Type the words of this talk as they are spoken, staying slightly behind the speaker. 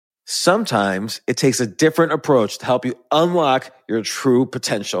Sometimes it takes a different approach to help you unlock your true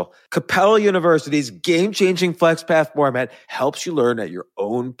potential. Capella University's game-changing FlexPath format helps you learn at your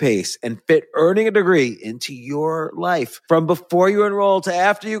own pace and fit earning a degree into your life. From before you enroll to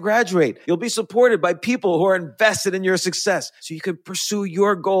after you graduate, you'll be supported by people who are invested in your success so you can pursue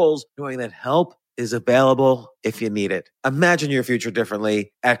your goals knowing that help is available if you need it. Imagine your future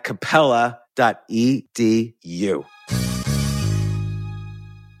differently at capella.edu.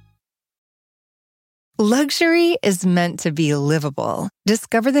 Luxury is meant to be livable.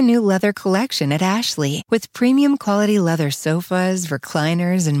 Discover the new leather collection at Ashley with premium quality leather sofas,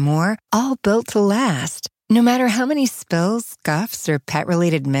 recliners, and more, all built to last. No matter how many spills, scuffs, or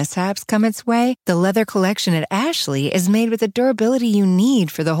pet-related mishaps come its way, the leather collection at Ashley is made with the durability you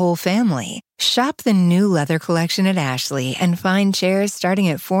need for the whole family. Shop the new leather collection at Ashley and find chairs starting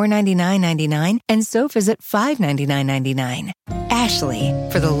at $499.99 and sofas at $599.99. Ashley,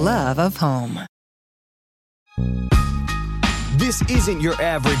 for the love of home. This isn't your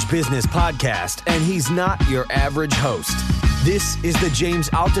average business podcast, and he's not your average host. This is the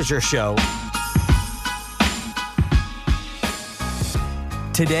James Altucher Show.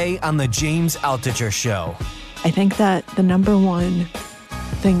 Today on the James Altucher Show. I think that the number one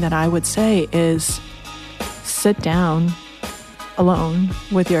thing that I would say is sit down alone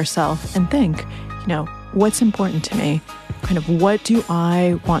with yourself and think, what's important to me? Kind of what do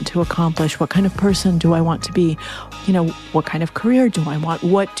I want to accomplish? What kind of person do I want to be? What kind of career do I want?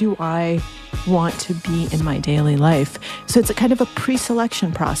 What do I want to be in my daily life? So it's a kind of a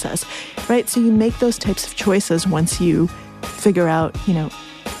pre-selection process, right? So you make those types of choices once you figure out,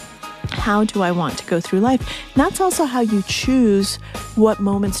 how do I want to go through life? And that's also how you choose what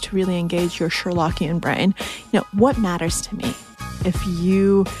moments to really engage your Sherlockian brain. What matters to me? If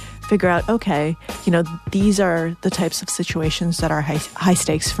you figure out, okay, these are the types of situations that are high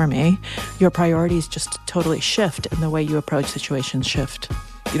stakes for me, your priorities just totally shift and the way you approach situations shift.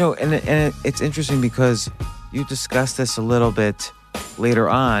 And it's interesting because you discussed this a little bit later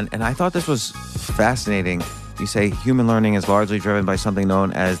on, and I thought this was fascinating. You say human learning is largely driven by something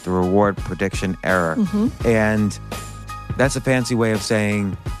known as the reward prediction error. Mm-hmm. And that's a fancy way of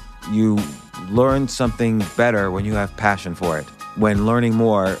saying you learn something better when you have passion for it. When learning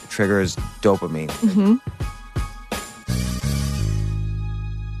more triggers dopamine. Mm-hmm.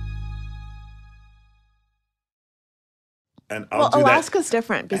 And I'll do Alaska's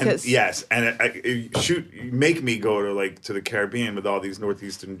different because make me go to the Caribbean with all these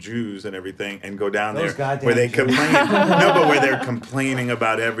northeastern Jews and everything, and go down Those there goddamn where they Jews. complain. No, but where they're complaining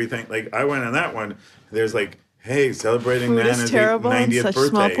about everything. Like I went on that one. There's hey, celebrating food Nana's is terrible 90th in such birthday.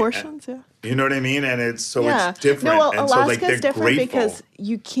 small portions. And, you know what I mean? And it's it's different. No, well, and Alaska's they're different grateful. because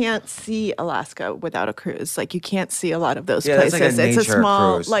you can't see Alaska without a cruise. You can't see a lot of those That's places. like a It's a nature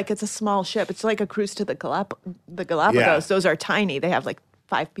small, cruise. It's a small ship. It's like a cruise to the Galapagos. Yeah. Those are tiny. They have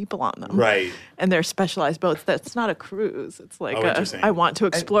 5 people on them. Right. And they're specialized boats. That's not a cruise. It's interesting. I want to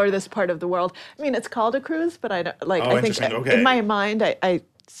explore this part of the world. I mean, it's called a cruise, but I don't I think interesting. Okay. in my mind I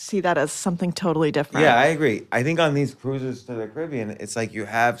see that as something totally different. Yeah, I agree. I think on these cruises to the Caribbean, it's like you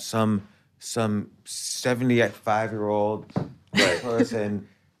have some 75-year-old person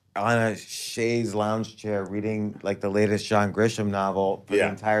on a chaise lounge chair reading the latest John Grisham novel for the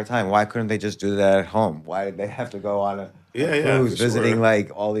entire time. Why couldn't they just do that at home? Why did they have to go on a cruise visiting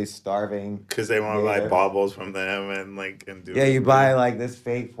all these starving? Because they want to buy baubles from them and do. Yeah, you buy this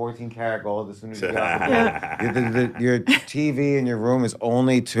fake 14-karat gold as soon as you get off the boat. Your TV in your room is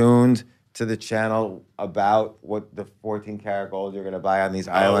only tuned to the channel about what the 14-karat gold you're going to buy on these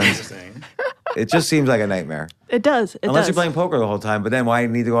islands. It just seems like a nightmare. It does. Unless you're playing poker the whole time, but then why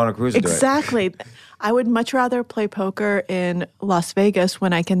need to go on a cruise to do it? Exactly. I would much rather play poker in Las Vegas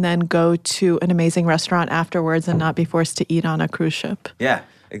when I can then go to an amazing restaurant afterwards and not be forced to eat on a cruise ship. Yeah,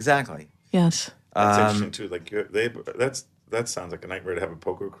 exactly. Yes. That's interesting too. That sounds like a nightmare to have a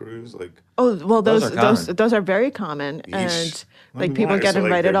poker cruise. Those are very common. Yeesh. And people get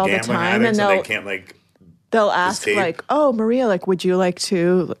invited all the time, and they'll ask "Oh, Maria, would you like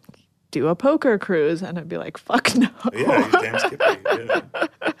to do a poker cruise?" And I'd be like, "Fuck no." Yeah, you damn skippy. Yeah.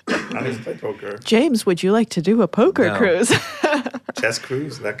 I just play poker. James, would you like to do a poker cruise? Chess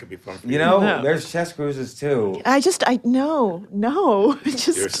cruise? That could be fun for you. There's chess cruises too. No.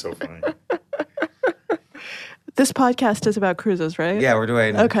 You're so funny. This podcast is about cruises, right? Yeah, we're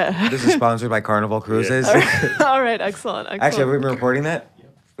doing. Okay. This is sponsored by Carnival Cruises. Yeah. All right, excellent. Actually, have we been recording that?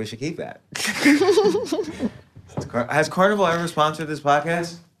 We should keep that. Has Carnival ever sponsored this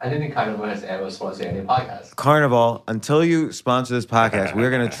podcast? I didn't think Carnival has ever sponsored any podcast. Carnival, until you sponsor this podcast,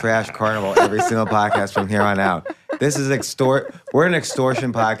 we're going to trash Carnival every single podcast from here on out. This is we're an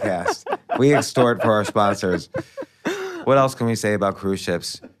extortion podcast. We extort for our sponsors. What else can we say about cruise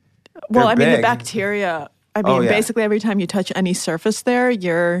ships? Well, They're I mean, the big. bacteria. I mean, basically every time you touch any surface there,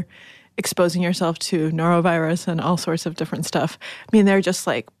 you're exposing yourself to norovirus and all sorts of different stuff. I mean, they're just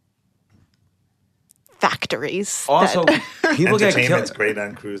like factories. Also, people get Entertainment's killed. great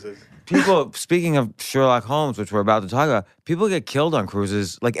on cruises. People, speaking of Sherlock Holmes, which we're about to talk about, people get killed on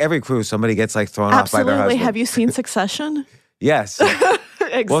cruises. Like every cruise, somebody gets like thrown off by their Absolutely. husband. Have you seen Succession? Yes.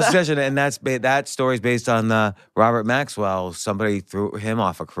 Exactly. Well, Succession, and that story's based on Robert Maxwell. Somebody threw him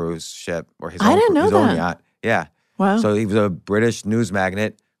off a cruise ship or his I didn't know his own that. yacht. Yeah. Wow. So he was a British news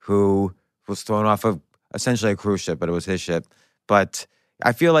magnate who was thrown off of essentially a cruise ship, but it was his ship. But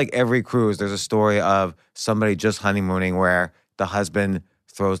I feel like every cruise, there's a story of somebody just honeymooning where the husband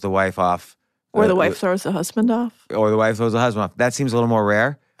throws the wife off. Or the wife throws the husband off. Or the wife throws the husband off. That seems a little more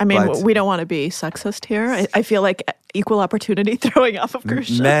rare. I mean, but we don't want to be sexist here. I feel like equal opportunity throwing off of cruise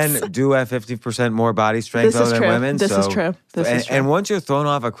ships. Men do have 50% more body strength This is than true. women. This is so- true. This is true. And once you're thrown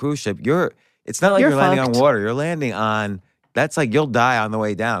off a cruise ship, it's not like You're you're landing on fucked. water. You're landing on. That's like you'll die on the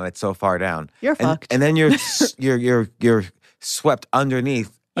way down. It's so far down. You're and, fucked. And then you're swept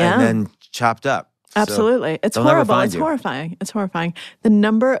underneath Yeah. and then chopped up. So Absolutely. It's they'll never horrible. find It's you. horrifying. It's horrifying. The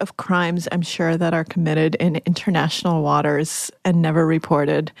number of crimes I'm sure that are committed in international waters and never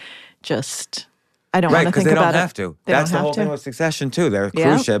reported, just, I don't Right, want to because think they about don't it. have to. They That's don't the whole have to. thing with Succession too. They're Yeah.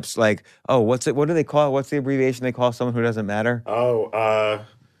 cruise ships. Like, what do they call it? What's the abbreviation they call someone who doesn't matter?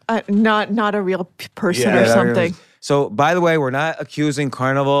 Not a real person Yeah, or that something. So, by the way, we're not accusing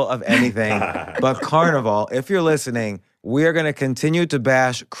Carnival of anything, but Carnival, if you're listening, we are going to continue to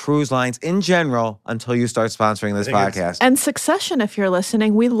bash cruise lines in general until you start sponsoring this think it's- podcast. And Succession, if you're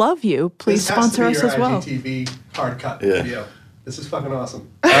listening, we love you. Please This has to sponsor be us your as well. IGTV hard cut Yeah. video. This is fucking awesome.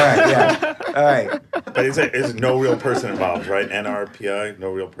 All right, yeah. All right. But it's no real person involved, right? NRPI,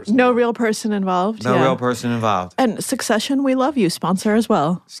 no real person. No involved. real person involved. No yeah. real person involved. And Succession, we love you. Sponsor as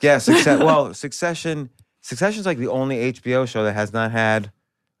well. Yeah, Succession's like the only HBO show that has not had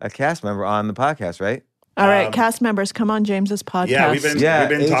a cast member on the podcast, right? All right, cast members, come on James's podcast. Yeah, we've been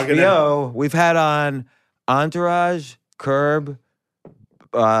talking to HBO. We've had on Entourage, Curb,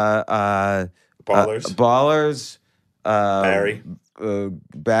 Ballers, Ballers, Barry.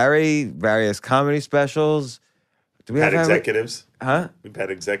 Barry, various comedy specials. Do we Had have executives. Huh? We've had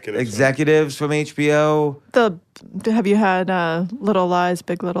executives. Executives from HBO? Have you had Little Lies,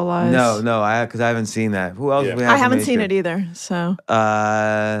 Big Little Lies? No, because I haven't seen that. Who else? Yeah. have we had I from haven't seen HBO? it either. So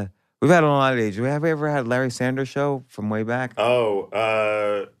We've had a lot of age. Have we ever had Larry Sanders Show from way back? No,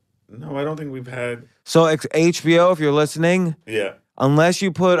 I don't think we've had. So HBO, if you're listening, Yeah. unless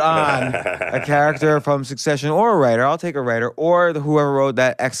you put on a character from Succession or a writer, I'll take a writer, or whoever wrote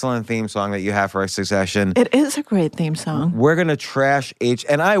that excellent theme song that you have for Succession. it is a great theme song. We're going to trash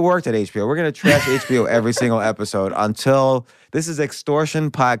and I worked at HBO. We're going to trash HBO every single episode until this is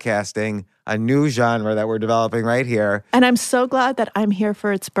extortion podcasting, a new genre that we're developing right here. And I'm so glad that I'm here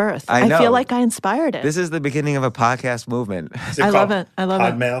for its birth. I know. feel like I inspired it. This is the beginning of a podcast movement. Is it I love called it. I love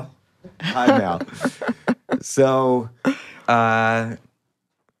it. Podmail? Hotmail. So,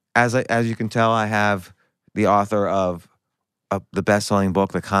 as you can tell, I have the author of the best-selling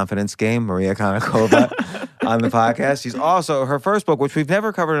book, The Confidence Game, Maria Konnikova, on the podcast. She's also, her first book, which we've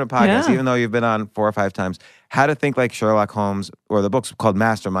never covered in a podcast, Yeah. even though you've been on 4 or 5 times, How to Think Like Sherlock Holmes, or the book's called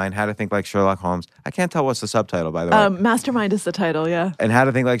Mastermind, How to Think Like Sherlock Holmes. I can't tell what's the subtitle, by the way. Mastermind is the title, yeah. And How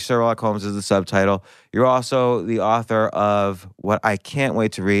to Think Like Sherlock Holmes is the subtitle. You're also the author of what I can't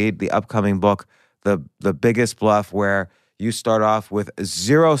wait to read, the upcoming book, The Biggest Bluff, where you start off with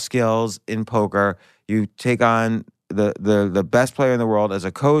 0 skills in poker. You take on the best player in the world as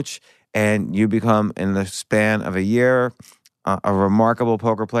a coach, and you become, in the span of a year, a remarkable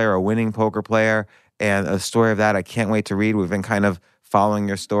poker player, a winning poker player, and a story of that I can't wait to read. We've been kind of following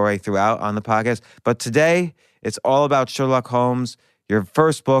your story throughout on the podcast. But today, it's all about Sherlock Holmes. Your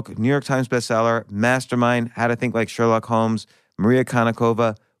first book, New York Times bestseller, Mastermind, How to Think Like Sherlock Holmes, Maria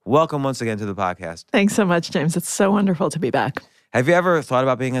Konnikova. Welcome once again to the podcast. Thanks so much, James. It's so wonderful to be back. Have you ever thought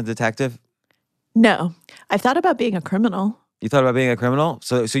about being a detective? No, I've thought about being a criminal. You thought about being a criminal?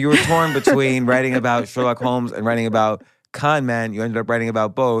 So you were torn between writing about Sherlock Holmes and writing about con men. You ended up writing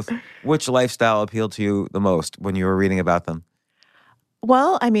about both. Which lifestyle appealed to you the most when you were reading about them?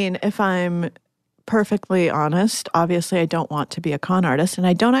 Well, I mean, if I'm perfectly honest, obviously I don't want to be a con artist, and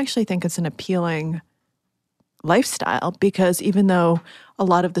I don't actually think it's an appealing lifestyle, because even though a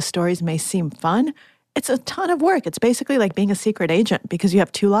lot of the stories may seem fun, it's a ton of work. It's basically like being a secret agent because you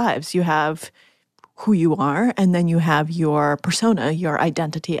have two lives. You have who you are, and then you have your persona, your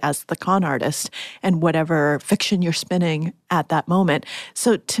identity as the con artist, and whatever fiction you're spinning at that moment.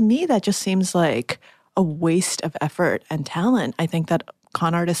 So to me, that just seems like a waste of effort and talent. I think that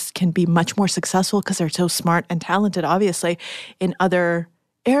con artists can be much more successful because they're so smart and talented, obviously, in other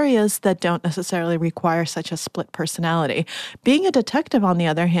areas that don't necessarily require such a split personality. Being a detective, on the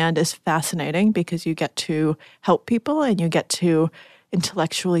other hand, is fascinating because you get to help people and you get to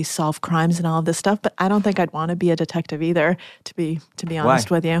intellectually solve crimes and all of this stuff. But I don't think I'd want to be a detective either, to be honest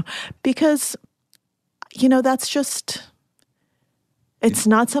with you, because that's just. It's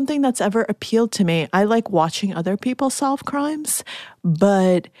not something that's ever appealed to me. I like watching other people solve crimes,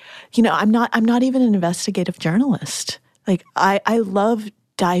 but I'm not even an investigative journalist. Like I love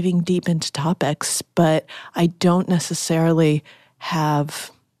diving deep into topics, but I don't necessarily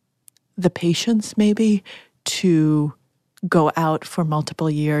have the patience maybe to go out for multiple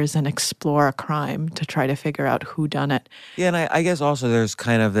years and explore a crime to try to figure out who done it. Yeah, and I guess also there's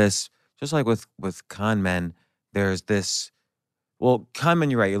kind of this, just like with con men, there's this, well, con men,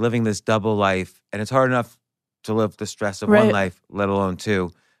 you're right, you're living this double life, and it's hard enough to live the stress of one life, let alone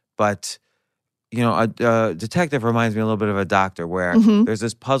two. But, a detective reminds me a little bit of a doctor where there's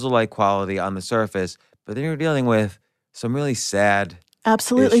this puzzle-like quality on the surface, but then you're dealing with some really sad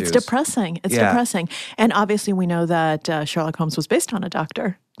Absolutely. issues. It's depressing. It's depressing. And obviously we know that Sherlock Holmes was based on a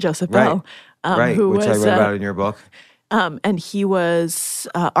doctor, Joseph Bell. Which I read about in your book. And he was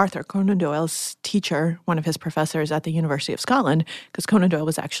Arthur Conan Doyle's teacher, one of his professors at the University of Scotland, because Conan Doyle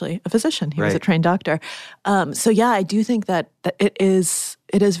was actually a physician. He was a trained doctor. I do think that it is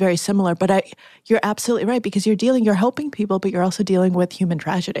very similar. But you're absolutely right, because you're helping people, but you're also dealing with human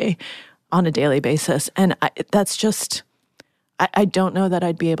tragedy on a daily basis. And that's just... I don't know that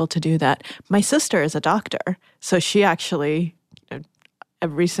I'd be able to do that. My sister is a doctor, so she actually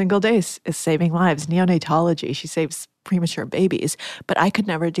every single day is saving lives. Neonatology, she saves premature babies. But I could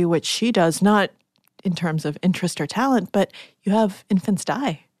never do what she does, not in terms of interest or talent, but you have infants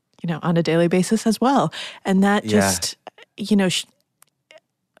die, on a daily basis as well. And that just,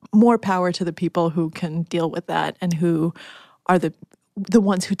 more power to the people who can deal with that and who are the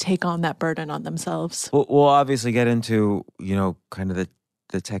ones who take on that burden on themselves. We'll obviously get into, kind of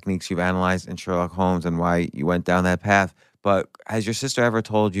the techniques you've analyzed in Sherlock Holmes and why you went down that path. But has your sister ever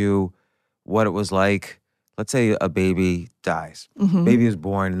told you what it was like? Let's say a baby dies. Baby is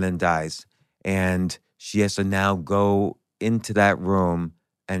born and then dies. And she has to now go into that room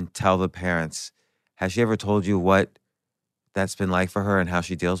and tell the parents. Has she ever told you what that's been like for her and how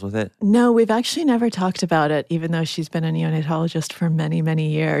she deals with it? No, we've actually never talked about it, even though she's been a neonatologist for many, many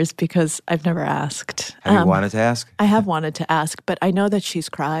years, because I've never asked. Have you wanted to ask? I have wanted to ask, but I know that she's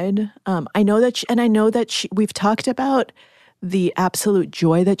cried. I know that we've talked about the absolute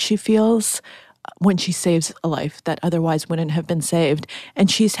joy that she feels when she saves a life that otherwise wouldn't have been saved. And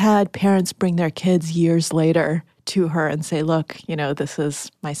she's had parents bring their kids years later to her and say, look, this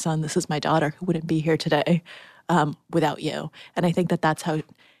is my son, this is my daughter who wouldn't be here today without you. And I think that that's how,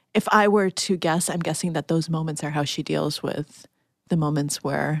 if I were to guess, I'm guessing that those moments are how she deals with the moments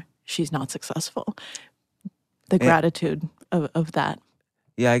where she's not successful. The gratitude of that.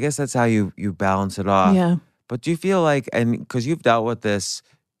 Yeah, I guess that's how you balance it off. Yeah. But do you feel like, and because you've dealt with this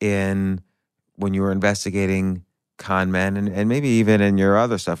when you were investigating con men and maybe even in your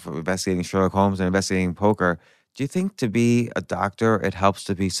other stuff, investigating Sherlock Holmes and investigating poker, do you think to be a doctor, it helps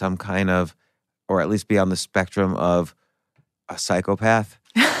to be some kind of, or at least be on the spectrum of a psychopath?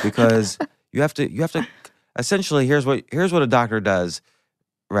 Because you have to essentially, here's what a doctor does,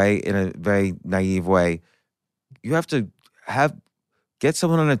 right? In a very naive way. You have to get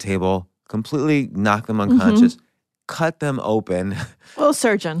someone on a table, completely knock them unconscious, cut them open. Well, a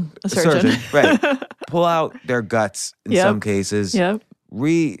surgeon, right? Pull out their guts in some cases. Yep.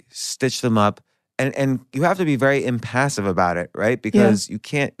 Re-stitch them up, and you have to be very impassive about it, right? Because you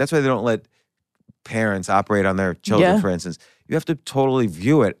can't. That's why they don't let parents operate on their children, for instance. You have to totally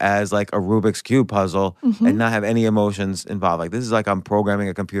view it as like a Rubik's Cube puzzle and not have any emotions involved. Like, this is like I'm programming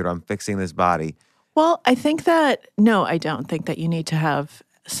a computer. I'm fixing this body. Well, I think that, no, I don't think that you need to have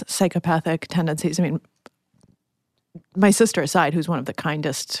psychopathic tendencies. I mean, my sister aside, who's one of the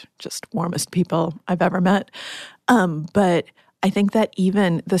kindest, just warmest people I've ever met. But I think that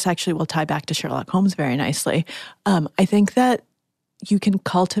even, this actually will tie back to Sherlock Holmes very nicely. I think that you can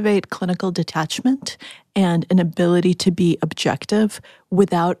cultivate clinical detachment and an ability to be objective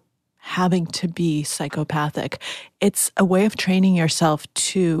without having to be psychopathic. It's a way of training yourself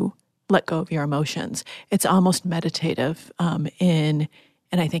to let go of your emotions. It's almost meditative in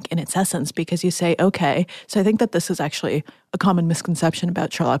And I think in its essence, because you say, okay, so I think that this is actually a common misconception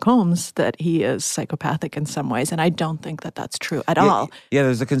about Sherlock Holmes, that he is psychopathic in some ways. And I don't think that that's true at all. Yeah,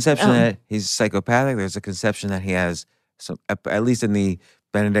 there's a conception that he's psychopathic. There's a conception that he has some, at least in the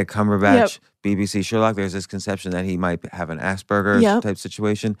Benedict Cumberbatch BBC Sherlock, there's this conception that he might have an Asperger's type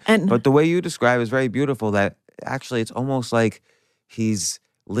situation. But the way you describe is very beautiful, that actually it's almost like he's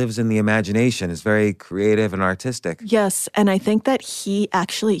lives in the imagination, is very creative and artistic. Yes, and I think that he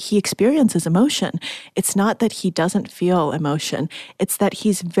experiences emotion. It's not that he doesn't feel emotion. It's that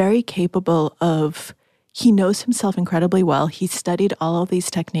he's very capable of, he knows himself incredibly well. He's studied all of these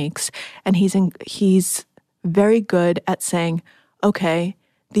techniques, and he's very good at saying, okay,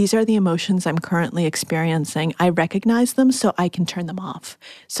 these are the emotions I'm currently experiencing. I recognize them so I can turn them off,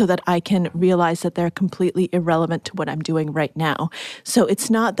 so that I can realize that they're completely irrelevant to what I'm doing right now. So it's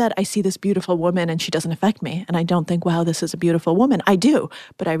not that I see this beautiful woman and she doesn't affect me, and I don't think, wow, this is a beautiful woman. I do,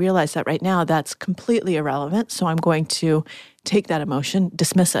 but I realize that right now that's completely irrelevant. So I'm going to take that emotion,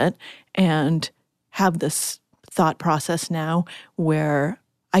 dismiss it, and have this thought process now where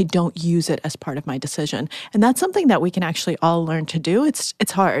I don't use it as part of my decision. And that's something that we can actually all learn to do. It's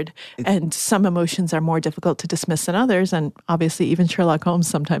hard. And some emotions are more difficult to dismiss than others. And obviously, even Sherlock Holmes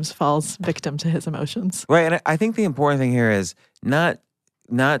sometimes falls victim to his emotions. Right. And I think the important thing here is not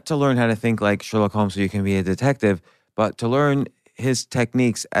to learn how to think like Sherlock Holmes so you can be a detective, but to learn his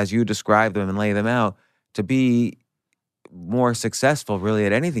techniques as you describe them and lay them out to be more successful really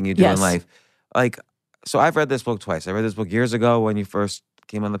at anything you do in life. Like, so I've read this book twice. I read this book years ago when you first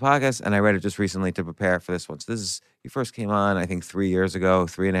came on the podcast, and I read it just recently to prepare for this one. So this is, you first came on, I think 3 years ago,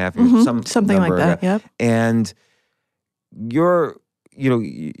 3.5 years, something like that. Yep. And you're,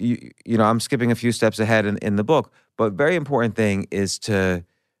 I'm skipping a few steps ahead in the book, but very important thing is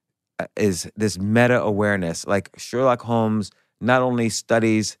this meta awareness. Like Sherlock Holmes not only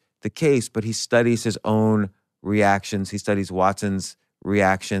studies the case, but he studies his own reactions. He studies Watson's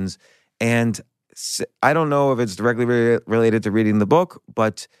reactions, and I don't know if it's directly related to reading the book,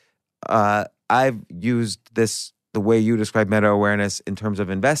 but I've used the way you describe meta-awareness in terms of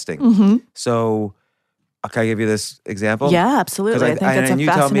investing. So can I give you this example? Yeah, absolutely. I think that's a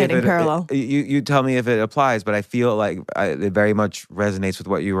fascinating parallel. You tell me if it applies, but I feel like it very much resonates with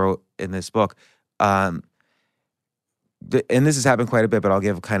what you wrote in this book. And this has happened quite a bit, but I'll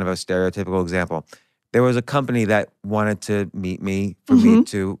give kind of a stereotypical example. There was a company that wanted to meet me for me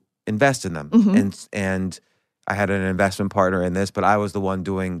to invest in them. And I had an investment partner in this, but I was the one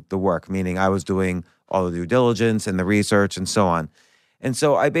doing the work, meaning I was doing all the due diligence and the research and so on. And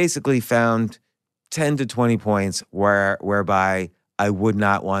so I basically found 10 to 20 points whereby I would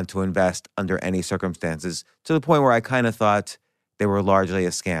not want to invest under any circumstances, to the point where I kind of thought they were largely a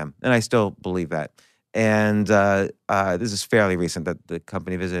scam. And I still believe that. And this is fairly recent that the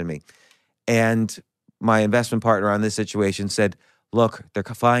company visited me. And my investment partner on this situation said, look, they're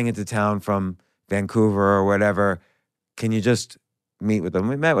flying into town from Vancouver or whatever. Can you just meet with them?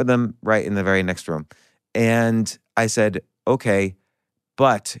 We met with them right in the very next room. And I said, okay,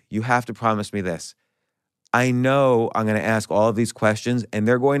 but you have to promise me this. I know I'm going to ask all of these questions and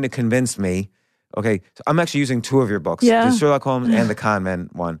they're going to convince me. Okay, so I'm actually using two of your books, the Sherlock Holmes and the Con Men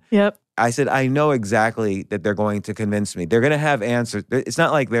one. Yep. I said, I know exactly that they're going to convince me. They're going to have answers. It's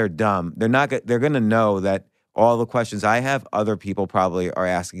not like they're dumb. They're going to know that all the questions I have, other people probably are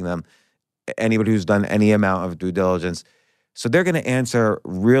asking them, anybody who's done any amount of due diligence. So they're going to answer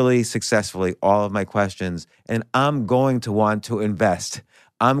really successfully all of my questions, and I'm going to want to invest.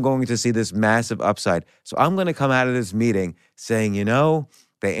 I'm going to see this massive upside. So I'm going to come out of this meeting saying,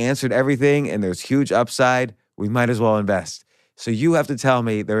 they answered everything and there's huge upside. We might as well invest. So you have to tell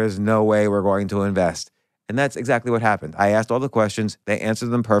me there is no way we're going to invest. And that's exactly what happened. I asked all the questions. They answered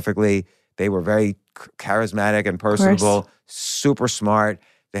them perfectly. They were very charismatic and personable, super smart.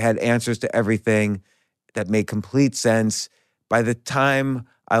 They had answers to everything that made complete sense. By the time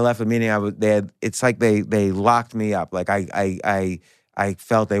I left the meeting, it's like they locked me up. Like I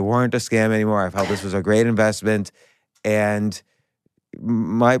felt they weren't a scam anymore. I felt this was a great investment. And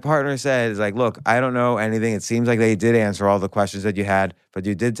my partner said, look, I don't know anything. It seems like they did answer all the questions that you had, but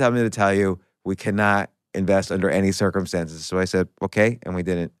you did tell me to tell you we cannot invest under any circumstances. So I said, okay, and we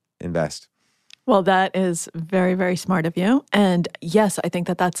didn't invest. Well, that is very, very smart of you. And yes, I think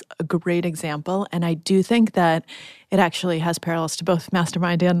that that's a great example. And I do think that it actually has parallels to both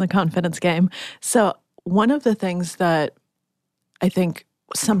Mastermind and the Confidence Game. So one of the things that I think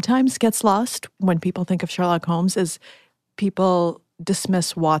sometimes gets lost when people think of Sherlock Holmes is people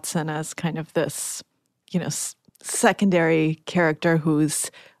dismiss Watson as kind of this, secondary character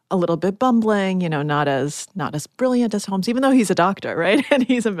who's a little bit bumbling, not as brilliant as Holmes, even though he's a doctor, right? And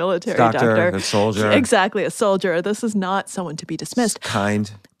he's a military doctor. A soldier. Exactly, a soldier. This is not someone to be dismissed.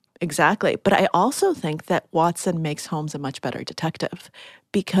 Kind. Exactly. But I also think that Watson makes Holmes a much better detective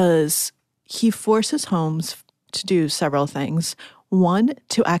because he forces Holmes to do several things. One,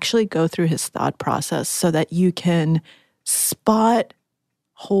 to actually go through his thought process so that you can spot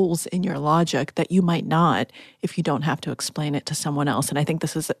holes in your logic that you might not if you don't have to explain it to someone else. And I think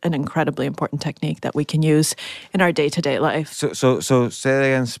this is an incredibly important technique that we can use in our day-to-day life. So say that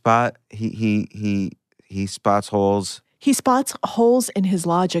again. Spot. He spots holes. He spots holes in his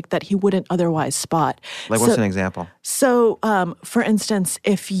logic that he wouldn't otherwise spot. What's an example? So, for instance,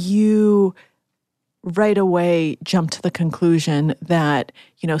 if you right away jump to the conclusion that,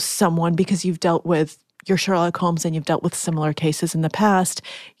 someone, because you've dealt with your Sherlock Holmes and you've dealt with similar cases in the past,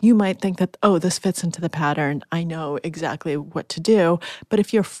 you might think that, oh, this fits into the pattern. I know exactly what to do. But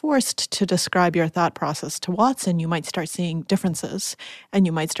if you're forced to describe your thought process to Watson, you might start seeing differences. And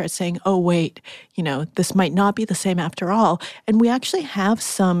you might start saying, oh, wait, this might not be the same after all. And we actually have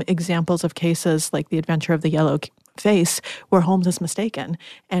some examples of cases like The Adventure of the Yellow Face where Holmes is mistaken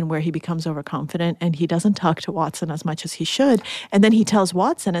and where he becomes overconfident and he doesn't talk to Watson as much as he should. And then he tells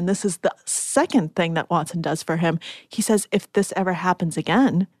Watson, and this is the second thing that Watson does for him, he says, if this ever happens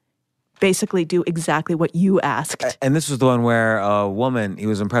again, basically do exactly what you asked. And this was the one where a woman, he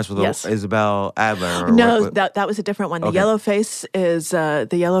was impressed with Isabel Adler. No, that was a different one. Okay. The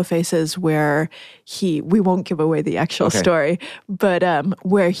Yellow Face is where we won't give away the actual story, but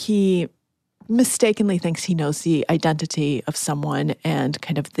where he mistakenly thinks he knows the identity of someone and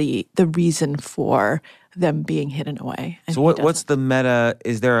kind of the reason for them being hidden away. And so what's the meta?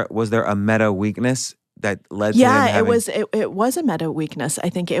 Was there a meta weakness that led to him having... it was a meta weakness. I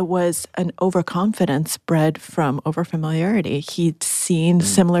think it was an overconfidence bred from overfamiliarity. He'd seen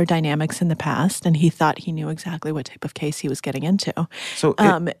similar dynamics in the past and he thought he knew exactly what type of case he was getting into. So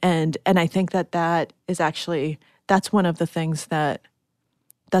and I think that is actually, that's one of the things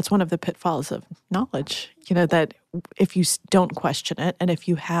that's one of the pitfalls of knowledge, that if you don't question it and if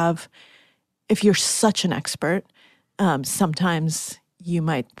you're such an expert, sometimes you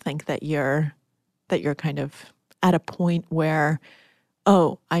might think that you're kind of at a point where,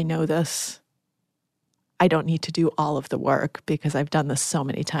 oh, I know this. I don't need to do all of the work because I've done this so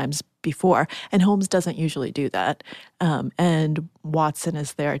many times before. And Holmes doesn't usually do that. And Watson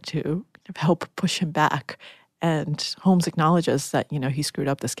is there to help push him back. And Holmes acknowledges that, he screwed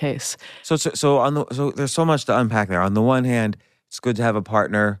up this case. So there's so much to unpack there. On the one hand, it's good to have a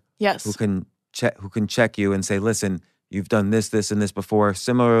partner who can check you and say, listen, you've done this, and this before.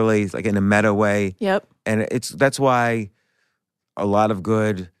 Similarly, like in a meta way. Yep. And that's why a lot of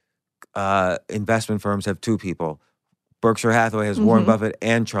good investment firms have two people. Berkshire Hathaway has Warren Buffett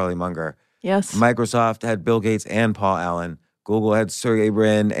and Charlie Munger. Yes. Microsoft had Bill Gates and Paul Allen. Google had Sergey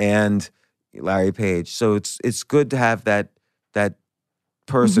Brin and Larry Page. So it's good to have that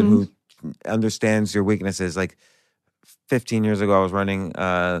person who understands your weaknesses. Like 15 years ago, I was running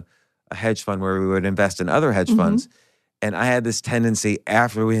a hedge fund where we would invest in other hedge funds. And I had this tendency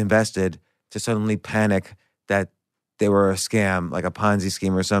after we invested to suddenly panic that they were a scam, like a Ponzi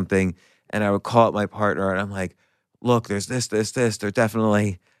scheme or something. And I would call up my partner and I'm like, look, there's this. They're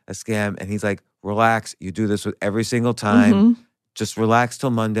definitely a scam. And he's like, relax. You do this with every single time. Just relax till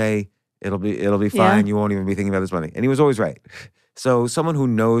Monday. It'll be fine. You won't even be thinking about this money. And he was always right. So someone who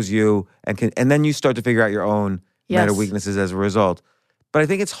knows you and then you start to figure out your own meta weaknesses as a result. But I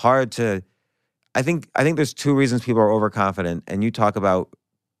think it's hard to. I think there's two reasons people are overconfident, and you talk about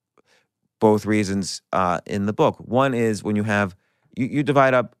both reasons in the book. One is when you have you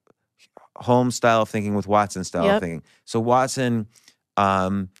divide up Holmes style of thinking with Watson style of thinking. So Watson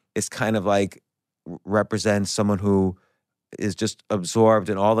is kind of like represents someone who is just absorbed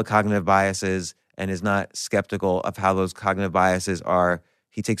in all the cognitive biases and is not skeptical of how those cognitive biases are.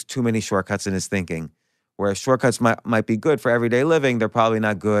 He takes too many shortcuts in his thinking. Whereas shortcuts might be good for everyday living, they're probably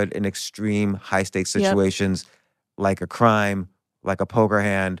not good in extreme high-stakes situations like a crime, like a poker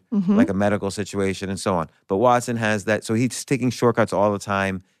hand, like a medical situation, and so on. But Watson has that, so he's taking shortcuts all the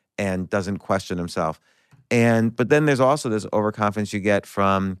time and doesn't question himself. But then there's also this overconfidence you get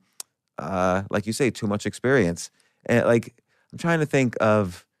from, like you say, too much experience. And I'm trying to think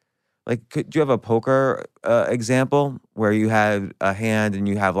of, do you have a poker example where you had a hand and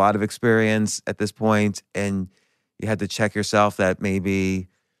you have a lot of experience at this point and you had to check yourself that maybe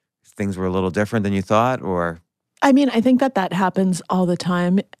things were a little different than you thought? Or I mean, I think that happens all the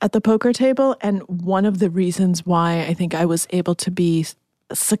time at the poker table. And one of the reasons why I think I was able to be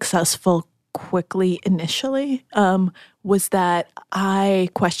successful quickly initially was that I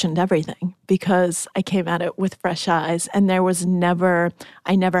questioned everything because I came at it with fresh eyes, and I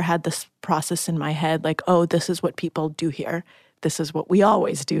never had this process in my head like, oh, this is what people do here. This is what we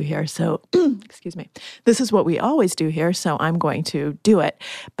always do here. So, excuse me, this is what we always do here. So I'm going to do it.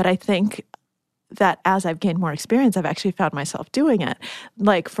 But I think that as I've gained more experience, I've actually found myself doing it.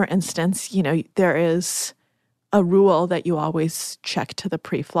 Like, for instance, there is a rule that you always check to the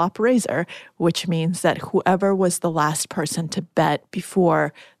pre-flop raiser, which means that whoever was the last person to bet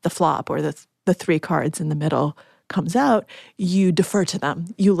before the flop or the three cards in the middle comes out, you defer to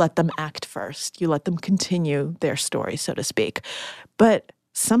them. You let them act first. You let them continue their story, so to speak. But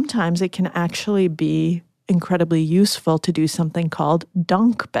sometimes it can actually be incredibly useful to do something called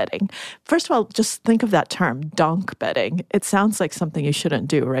donk betting. First of all, just think of that term, donk betting. It sounds like something you shouldn't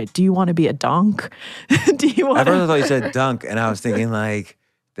do, right? Do you want to be a donk? Do you want? I first thought you said dunk, and I was thinking like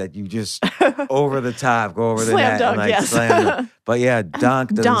that you just over the top, go over the Slam net, dunk, and like yes. slam. But yeah,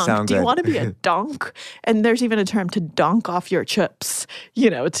 dunk doesn't sound good. Do you want to be a donk? And there's even a term to donk off your chips.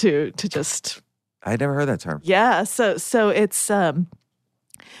 To just. I never heard that term. Yeah, so it's.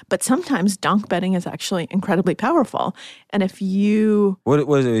 But sometimes donk betting is actually incredibly powerful. And if you What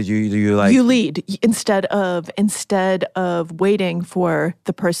was it? You like you lead instead of waiting for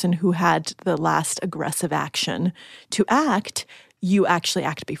the person who had the last aggressive action to act, you actually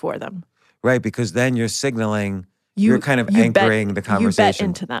act before them. right, because then you're signaling you're kind of you anchoring the conversation. You bet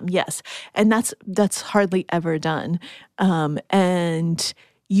into them, yes. And that's hardly ever done. And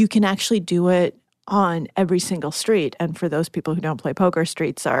you can actually do it on every single street. And for those people who don't play poker,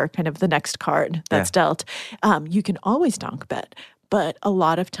 streets are kind of the next card that's dealt. You can always donk bet. But a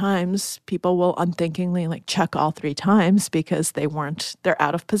lot of times people will unthinkingly like check all three times because they're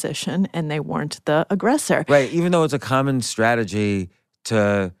out of position and they weren't the aggressor. Right, even though it's a common strategy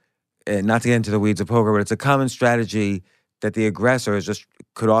to, not to get into the weeds of poker, but it's a common strategy that the aggressor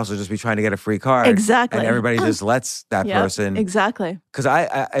could also just be trying to get a free card. Exactly. And everybody just lets that person. Exactly. Because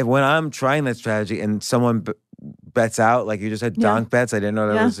I when I'm trying that strategy and someone bets out, like you just said, donk bets, I didn't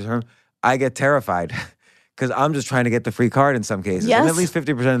know that was the term, I get terrified. Because I'm just trying to get the free card in some cases. Yes. And at least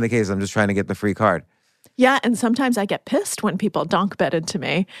 50% of the cases, I'm just trying to get the free card. Yeah, and sometimes I get pissed when people donk bet into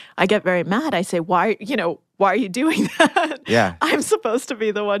me. I get very mad. I say, why are you doing that? Yeah. I'm supposed to be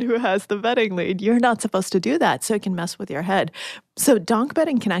the one who has the betting lead. You're not supposed to do that. So it can mess with your head. So donk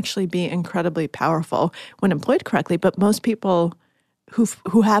betting can actually be incredibly powerful when employed correctly. But most people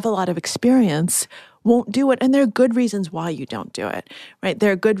who have a lot of experience won't do it. And there are good reasons why you don't do it, right?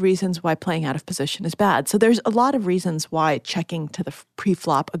 There are good reasons why playing out of position is bad. So there's a lot of reasons why checking to the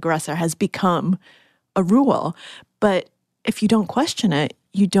pre-flop aggressor has become a rule. But if you don't question it,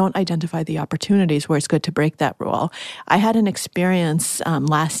 you don't identify the opportunities where it's good to break that rule. I had an experience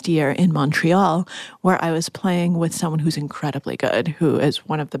last year in Montreal where I was playing with someone who's incredibly good, who is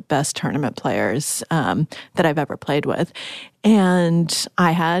one of the best tournament players that I've ever played with. And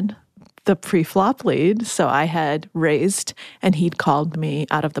I had the pre-flop lead, so I had raised and he'd called me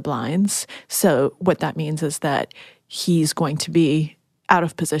out of the blinds. So what that means is that he's going to be out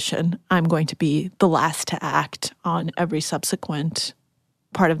of position. I'm going to be the last to act on every subsequent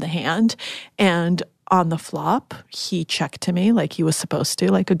part of the hand. And on the flop, he checked to me like he was supposed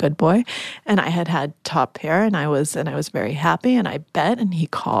to, like a good boy. And I had top pair and I was very happy and I bet and he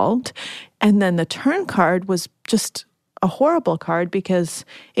called. And then the turn card was just a horrible card because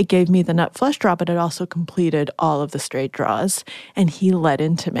it gave me the nut flush draw, but it also completed all of the straight draws. And he led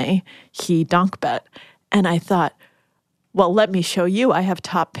into me. He donk bet. And I thought, well, let me show you. I have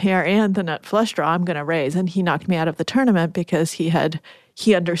top pair and the nut flush draw. I'm going to raise. And he knocked me out of the tournament because he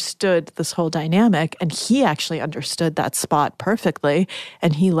understood this whole dynamic, and he actually understood that spot perfectly.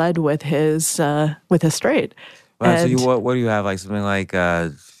 And he led with his straight. Wow, and, so what do you have? Like something like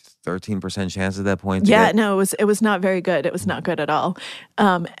 13% chance at that point? Yeah, no, it was not very good. It was not good at all.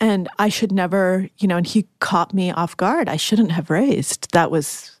 And I should never, and he caught me off guard. I shouldn't have raised. That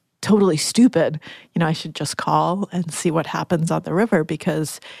was totally stupid. I should just call and see what happens on the river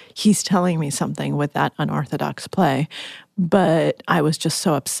because he's telling me something with that unorthodox play. But I was just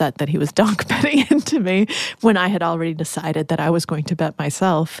so upset that he was donk betting into me when I had already decided that I was going to bet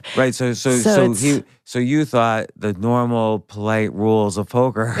myself. Right. So you thought the normal polite rules of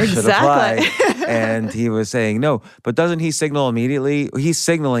poker should apply, and he was saying no. But doesn't he signal immediately? He's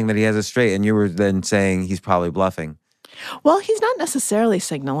signaling that he has a straight, and you were then saying he's probably bluffing. Well, he's not necessarily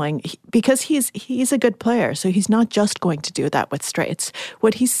signaling because he's a good player, so he's not just going to do that with straights.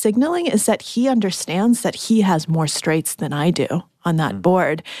 What he's signaling is that he understands that he has more straights than I do. on that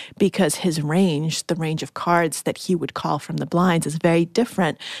board, because his range, the range of cards that he would call from the blinds, is very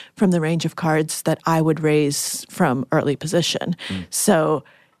different from the range of cards that I would raise from early position. So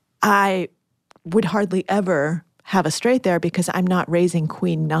I would hardly ever have a straight there because I'm not raising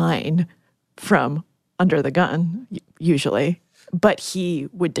queen 9 from under the gun, usually. But he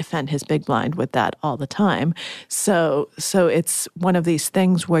would defend his big blind with that all the time. So it's one of these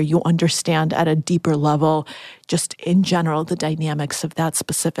things where you understand at a deeper level, just in general, the dynamics of that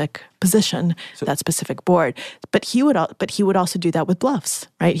specific position, that specific board. But he would also do that with bluffs,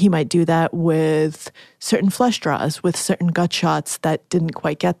 right? He might do that with certain flush draws, with certain gut shots that didn't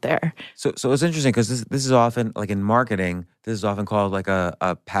quite get there. So it's interesting because this is often, like in marketing, this is often called like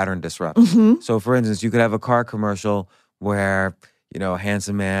a pattern disrupt. So for instance, you could have a car commercial where, a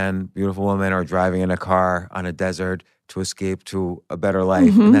handsome man, beautiful woman are driving in a car on a desert to escape to a better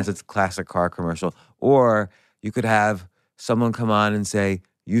life. And that's a classic car commercial. Or you could have someone come on and say,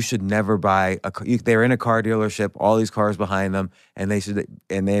 you should never buy a car. They're in a car dealership, all these cars behind them, and they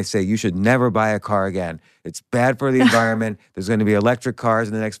say, you should never buy a car again. It's bad for the environment. There's going to be electric cars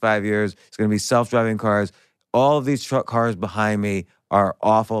in the next 5 years. It's going to be self-driving cars. All of these cars behind me are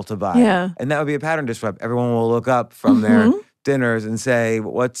awful to buy. Yeah. And that would be a pattern disrupt. Everyone will look up from their dinners and say,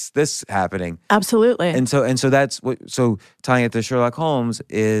 what's this happening? Absolutely. And so that's what, so tying it to Sherlock Holmes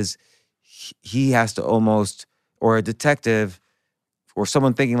is he has to almost, or a detective or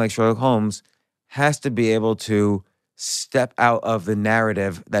someone thinking like Sherlock Holmes has to be able to step out of the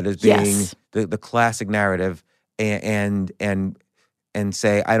narrative that is being the classic narrative and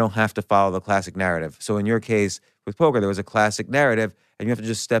say, I don't have to follow the classic narrative. So in your case with poker, there was a classic narrative and you have to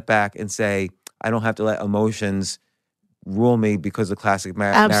just step back and say, I don't have to let emotions rule me because the classic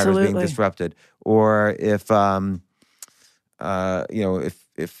narrative is being disrupted. Or if, Sherlock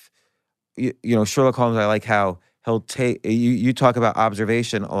Holmes, I like how he'll take, you talk about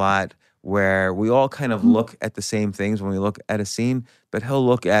observation a lot, where we all kind of look at the same things when we look at a scene, but he'll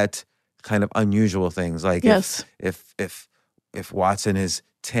look at kind of unusual things. Like if Watson is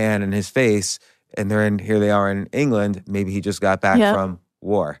tan in his face and here they are in England, maybe he just got back from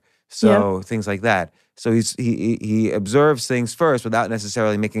war. So things like that. So he observes things first without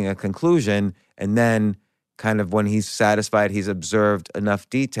necessarily making a conclusion, and then kind of when he's satisfied he's observed enough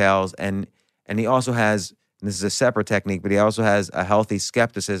details, and he also has, and this is a separate technique, but he also has a healthy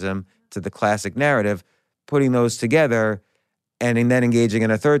skepticism to the classic narrative, putting those together, and then engaging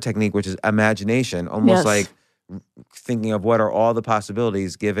in a third technique, which is imagination, almost like thinking of what are all the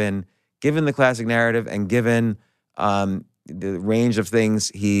possibilities given the classic narrative and given the range of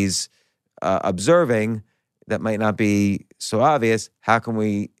things he's observing that might not be so obvious. How can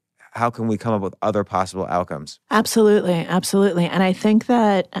we come up with other possible outcomes? Absolutely. And I think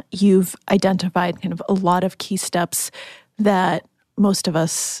that you've identified kind of a lot of key steps that most of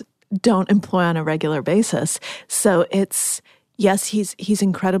us don't employ on a regular basis. So it's, yes, he's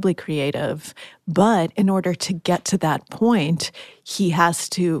incredibly creative, but in order to get to that point, he has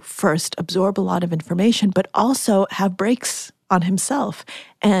to first absorb a lot of information, but also have breaks on himself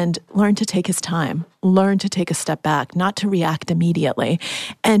and learn to take his time, learn to take a step back, not to react immediately.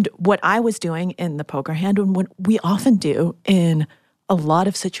 And what I was doing in the poker hand, and what we often do in a lot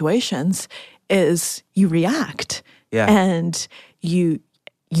of situations, is you react and you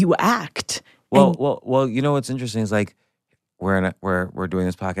act. Well, you know what's interesting is like we're doing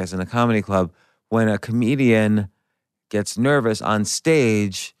this podcast in a comedy club. When a comedian gets nervous on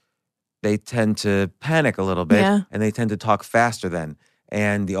stage, they tend to panic a little bit and they tend to talk faster then.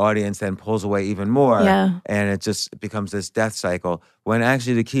 And the audience then pulls away even more. And it just becomes this death cycle. When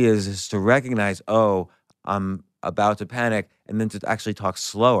actually the key is to recognize, oh, I'm about to panic, and then to actually talk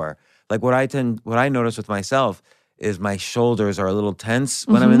slower. Like what I notice with myself is my shoulders are a little tense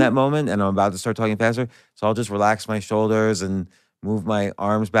when I'm in that moment and I'm about to start talking faster. So I'll just relax my shoulders and move my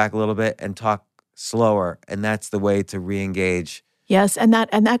arms back a little bit and talk slower. And that's the way to re-engage. Yes, and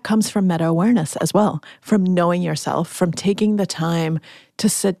that comes from meta-awareness as well, from knowing yourself, from taking the time to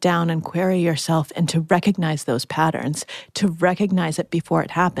sit down and query yourself and to recognize those patterns, to recognize it before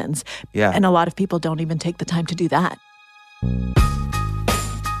it happens. And a lot of people don't even take the time to do that.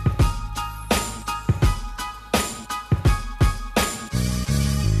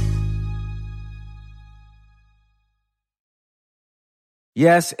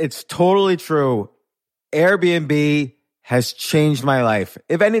 Yes, it's totally true. Airbnb has changed my life.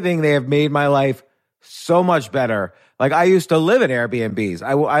 If anything, they have made my life so much better. Like I used to live in Airbnbs.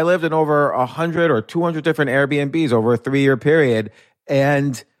 I lived in over 100 or 200 different Airbnbs over a 3-year period,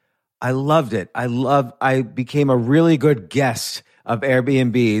 and I loved it. I became a really good guest of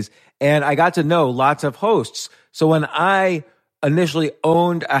Airbnbs, and I got to know lots of hosts. So when I initially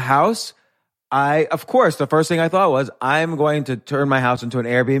owned a house, of course, the first thing I thought was, I'm going to turn my house into an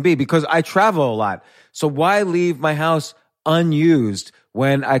Airbnb because I travel a lot. So why leave my house unused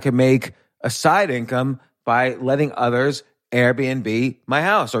when I can make a side income by letting others Airbnb my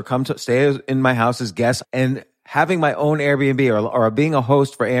house or come to stay in my house as guests? And having my own Airbnb or being a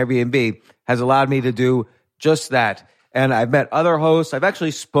host for Airbnb has allowed me to do just that. And I've met other hosts. I've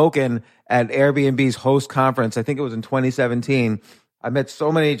actually spoken at Airbnb's host conference. I think it was in 2017. I met so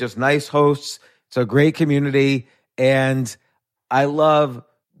many just nice hosts. It's a great community. And I love,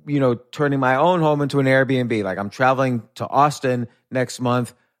 turning my own home into an Airbnb. Like I'm traveling to Austin next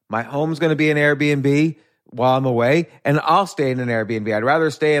month. My home's going to be an Airbnb while I'm away, and I'll stay in an Airbnb. I'd rather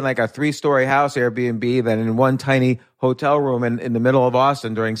stay in like a 3-story house Airbnb than in one tiny hotel room in the middle of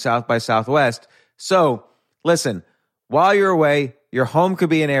Austin during South by Southwest. So listen, while you're away, your home could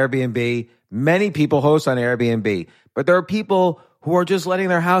be an Airbnb. Many people host on Airbnb, but there are people who are just letting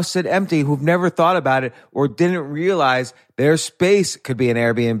their house sit empty, who've never thought about it or didn't realize their space could be an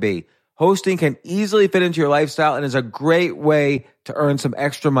Airbnb. Hosting can easily fit into your lifestyle and is a great way to earn some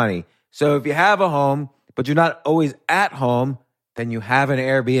extra money. So if you have a home, but you're not always at home, then you have an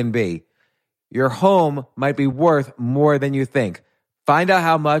Airbnb. Your home might be worth more than you think. Find out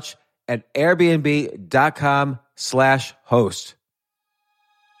how much at airbnb.com/host.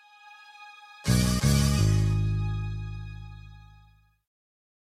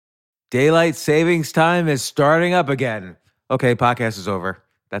 Daylight savings time is starting up again. Okay, podcast is over.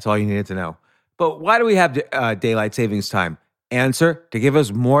 That's all you needed to know. But why do we have daylight savings time? Answer: to give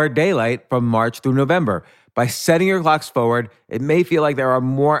us more daylight from March through November. By setting your clocks forward, it may feel like there are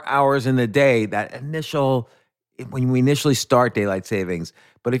more hours in the day when we initially start daylight savings.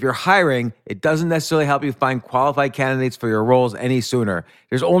 But if you're hiring, it doesn't necessarily help you find qualified candidates for your roles any sooner.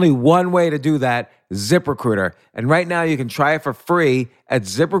 There's only one way to do that: ZipRecruiter. And right now you can try it for free at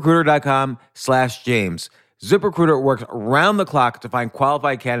ZipRecruiter.com/James. ZipRecruiter works around the clock to find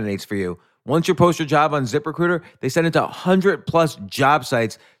qualified candidates for you. Once you post your job on ZipRecruiter, they send it to 100+ job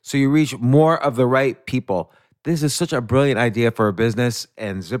sites so you reach more of the right people. This is such a brilliant idea for a business,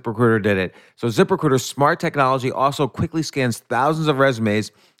 and ZipRecruiter did it. So ZipRecruiter's smart technology also quickly scans thousands of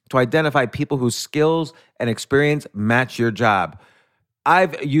resumes to identify people whose skills and experience match your job.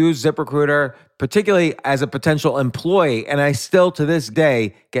 I've used ZipRecruiter particularly as a potential employee, and I still to this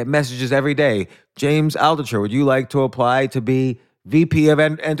day get messages every day. James Altucher, would you like to apply to be VP of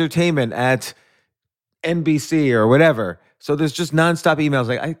Entertainment at NBC or whatever? So there's just nonstop emails.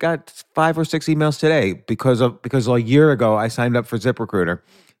 Like I got 5 or 6 emails today because a year ago I signed up for ZipRecruiter.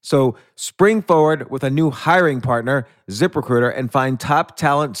 So spring forward with a new hiring partner, ZipRecruiter, and find top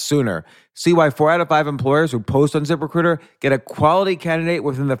talent sooner. See why 4 out of 5 employers who post on ZipRecruiter get a quality candidate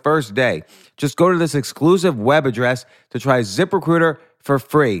within the first day. Just go to this exclusive web address to try ZipRecruiter for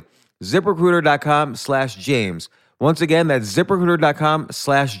free. ZipRecruiter.com/James. Once again, that's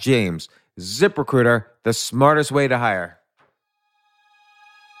ZipRecruiter.com/James. ZipRecruiter, the smartest way to hire.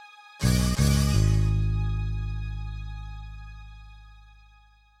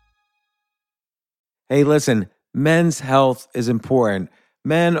 Hey, listen, men's health is important.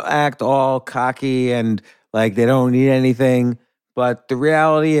 Men act all cocky and like they don't need anything. But the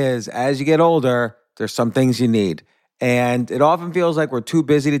reality is, as you get older, there's some things you need. And it often feels like we're too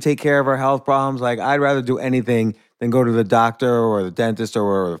busy to take care of our health problems. Like I'd rather do anything than go to the doctor or the dentist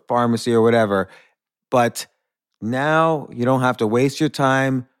or the pharmacy or whatever. But now you don't have to waste your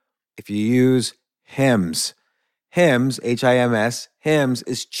time if you use Hims. Hims, H-I-M-S, Hims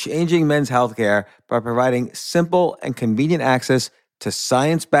is changing men's healthcare by providing simple and convenient access to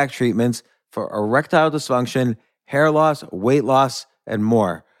science-backed treatments for erectile dysfunction, hair loss, weight loss, and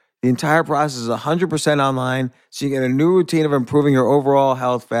more. The entire process is 100% online, so you get a new routine of improving your overall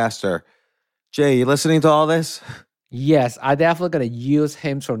health faster. Jay, you listening to all this? Yes, I definitely gonna use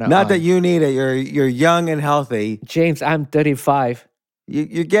Hims from now Not on. that you need it. You're young and healthy. James, I'm 35.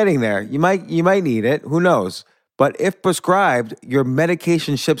 You're getting there. You might need it. Who knows? But if prescribed, your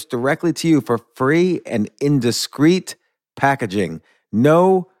medication ships directly to you for free and in discreet packaging.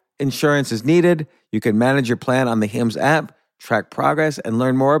 No insurance is needed. You can manage your plan on the Hims app, track progress, and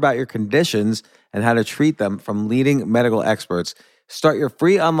learn more about your conditions and how to treat them from leading medical experts. Start your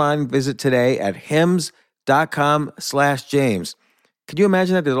free online visit today at hims.com/James. Could you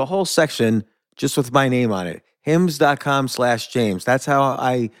imagine that? There's a whole section just with my name on it. hims.com/James. That's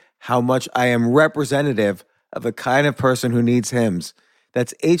how much I am representative of the kind of person who needs Hims.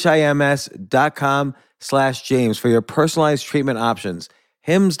 That's hims.com/James for your personalized treatment options.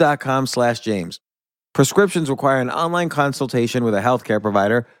 hims.com/James. Prescriptions require an online consultation with a healthcare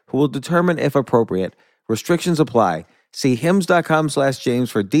provider who will determine if appropriate. Restrictions apply. See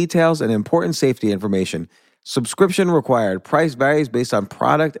hims.com/James for details and important safety information. Subscription required. Price varies based on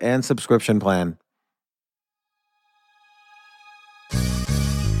product and subscription plan.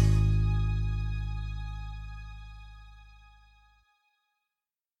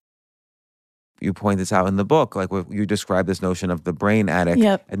 You point this out in the book, like you describe this notion of the brain addict,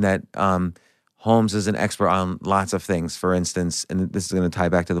 Yep. and that Holmes is an expert on lots of things. For instance, and this is going to tie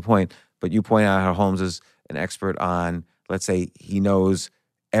back to the point, but you point out how Holmes is an expert on, let's say, he knows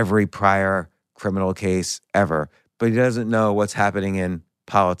every prior criminal case ever, but he doesn't know what's happening in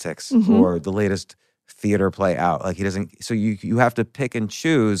politics or the latest theater play out. Like he doesn't. So you have to pick and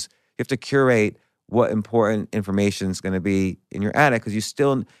choose. You have to curate what important information is going to be in your attic, because you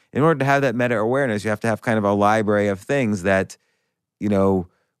still, in order to have that meta awareness, you have to have kind of a library of things that,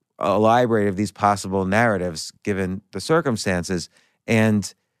 a library of these possible narratives given the circumstances.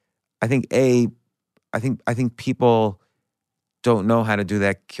 And I think I think people don't know how to do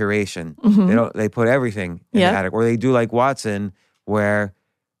that curation. They put everything in the attic, or they do like Watson, where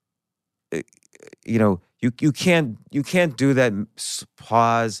you can't do that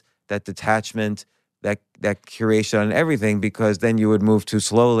pause, that detachment, that curation on everything, because then you would move too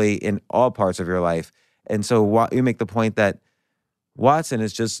slowly in all parts of your life. And so you make the point that Watson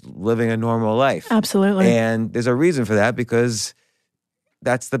is just living a normal life. Absolutely. And there's a reason for that, because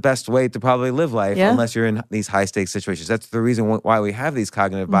that's the best way to probably live life, unless you're in these high stakes situations. That's the reason why we have these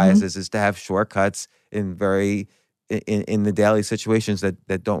cognitive biases, is to have shortcuts in the daily situations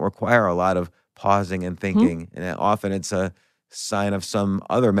that don't require a lot of pausing and thinking. And often it's a sign of some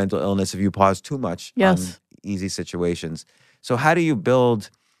other mental illness if you pause too much on easy situations. So how do you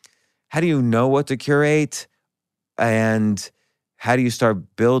know what to curate, and how do you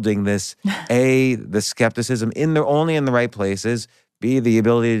start building this, the skepticism only in the right places, B, the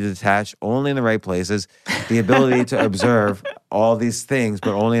ability to detach only in the right places, the ability to observe all these things,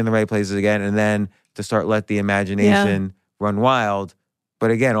 but only in the right places again, and then to let the imagination run wild, but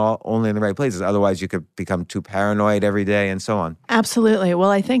again, only in the right places. Otherwise, you could become too paranoid every day and so on. Absolutely.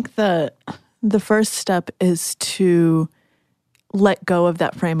 Well, I think the first step is to let go of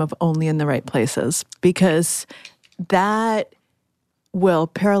that frame of only in the right places, because that will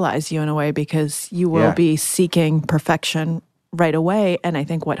paralyze you in a way, because you will be seeking perfection right away. And I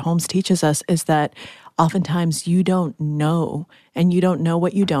think what Holmes teaches us is that oftentimes you don't know, and you don't know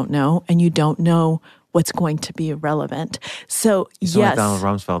what you don't know, and you don't know what's going to be relevant. So like Donald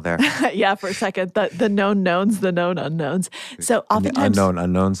Rumsfeld there. Yeah, for a second. The known knowns, the known unknowns. So oftentimes, the unknown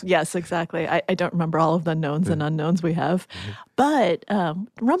unknowns. Yes, exactly. I don't remember all of the knowns and unknowns we have. But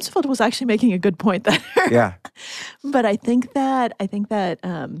Rumsfeld was actually making a good point there. Yeah. But I think that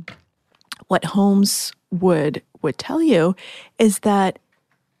what Holmes would tell you is that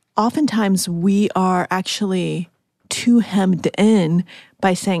oftentimes we are actually too hemmed in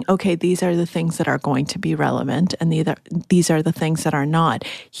by saying, okay, these are the things that are going to be relevant, and these are the things that are not.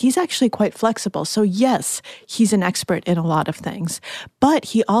 He's actually quite flexible. So yes, he's an expert in a lot of things, but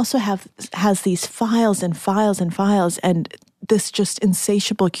he also has these files and files and files, and this just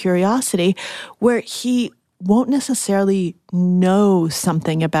insatiable curiosity where he won't necessarily know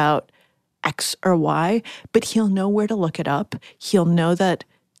something about X or Y, but he'll know where to look it up. He'll know that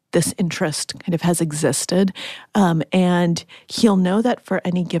this interest kind of has existed. And he'll know that for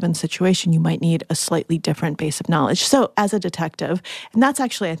any given situation, you might need a slightly different base of knowledge. So as a detective, and that's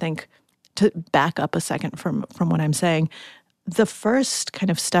actually, I think, to back up a second from what I'm saying, the first kind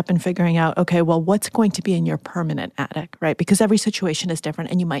of step in figuring out, okay, well, what's going to be in your permanent attic, right? Because every situation is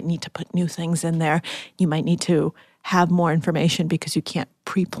different, and you might need to put new things in there. You might need to have more information because you can't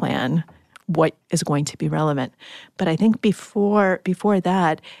pre-plan what is going to be relevant. But I think before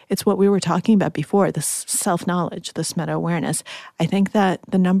that, it's what we were talking about before, this self-knowledge, this meta-awareness. I think that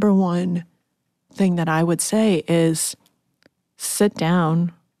the number one thing that I would say is sit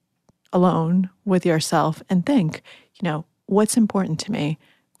down alone with yourself and think, what's important to me?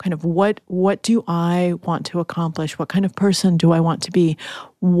 Kind of what do I want to accomplish? What kind of person do I want to be?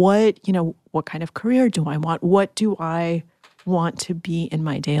 What kind of career do I want? What do I want to be in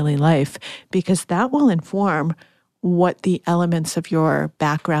my daily life? Because that will inform what the elements of your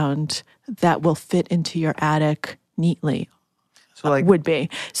background that will fit into your attic neatly would be.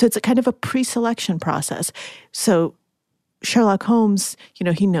 So it's a kind of a pre-selection process. So Sherlock Holmes,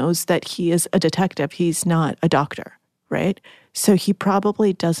 he knows that he is a detective. He's not a doctor, right? So he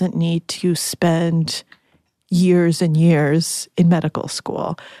probably doesn't need to spend years and years in medical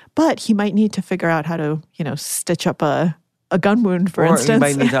school, but he might need to figure out how to, stitch up a gun wound, for instance. Or he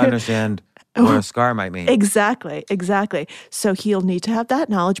might need to understand what a scar might mean. Exactly. So he'll need to have that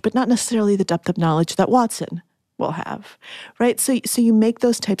knowledge, but not necessarily the depth of knowledge that Watson will have, right? So you make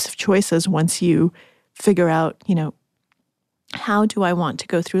those types of choices once you figure out, how do I want to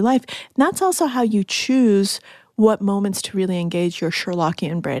go through life? And that's also how you choose what moments to really engage your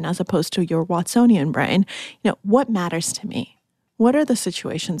Sherlockian brain as opposed to your Watsonian brain. What matters to me? What are the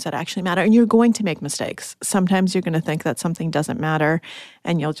situations that actually matter? And you're going to make mistakes. Sometimes you're going to think that something doesn't matter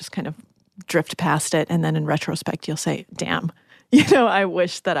and you'll just kind of drift past it. And then in retrospect, you'll say, damn, I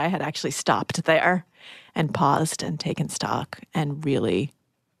wish that I had actually stopped there and paused and taken stock and really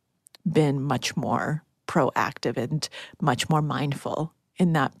been much more proactive and much more mindful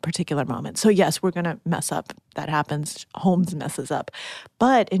in that particular moment. So yes, we're going to mess up. That happens. Holmes messes up.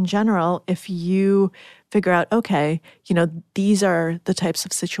 But in general, if you figure out, okay, these are the types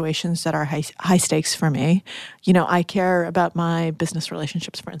of situations that are high stakes for me. I care about my business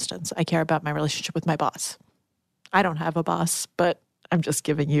relationships, for instance. I care about my relationship with my boss. I don't have a boss, but I'm just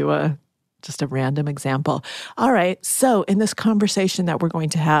giving you just a random example. All right, so in this conversation that we're going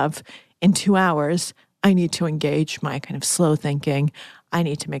to have in 2 hours, I need to engage my kind of slow thinking. I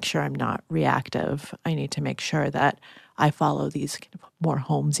need to make sure I'm not reactive. I need to make sure that I follow these kind of more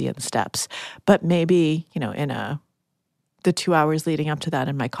Holmesian steps. But maybe, in the 2 hours leading up to that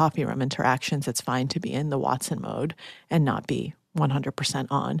in my coffee room interactions, it's fine to be in the Watson mode and not be 100%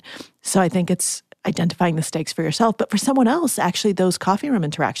 on. So I think it's identifying the stakes for yourself. But for someone else, actually, those coffee room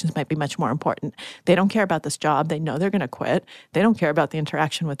interactions might be much more important. They don't care about this job. They know they're going to quit. They don't care about the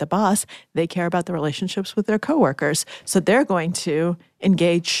interaction with the boss. They care about the relationships with their coworkers. So they're going to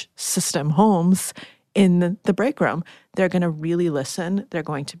engage System Holmes in the break room. They're going to really listen. They're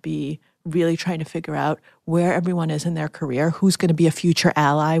going to be really trying to figure out where everyone is in their career, who's going to be a future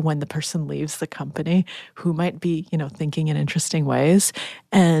ally when the person leaves the company, who might be, thinking in interesting ways.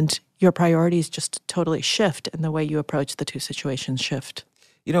 And your priorities just totally shift, and the way you approach the two situations shift.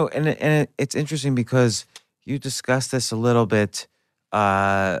 And it's interesting because you discussed this a little bit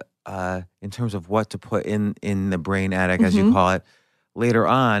in terms of what to put in the brain attic, as you call it, later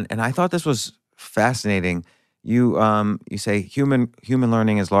on. And I thought this was fascinating. You say human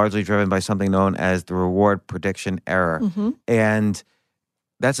learning is largely driven by something known as the reward prediction error. And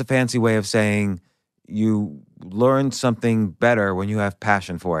that's a fancy way of saying you learn something better when you have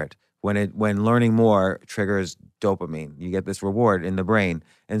passion for it. When learning more triggers dopamine, you get this reward in the brain.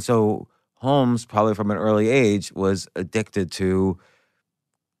 And so Holmes, probably from an early age, was addicted to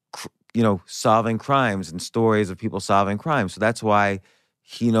solving crimes and stories of people solving crimes. So that's why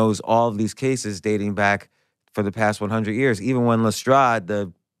he knows all of these cases dating back for the past 100 years. Even when Lestrade,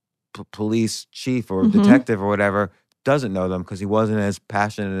 the police chief or detective or whatever, doesn't know them because he wasn't as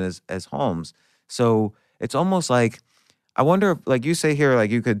passionate as Holmes. So it's almost like, I wonder if, like you say here, like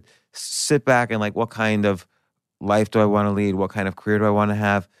you could sit back and like, what kind of life do I want to lead? What kind of career do I want to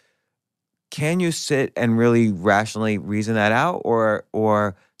have? Can you sit and really rationally reason that out?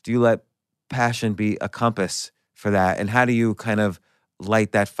 Or do you let passion be a compass for that? And how do you kind of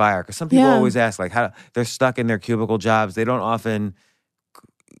light that fire? Because some people always ask, like, how they're stuck in their cubicle jobs. They don't often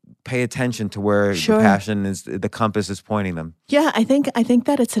pay attention to where the passion is, the compass is pointing them. Yeah, I think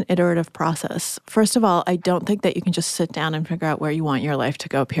that it's an iterative process. First of all, I don't think that you can just sit down and figure out where you want your life to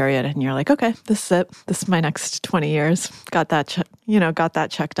go, period. And you're like, okay, this is it. This is my next 20 years. Got that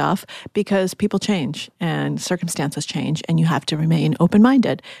checked off, because people change and circumstances change, and you have to remain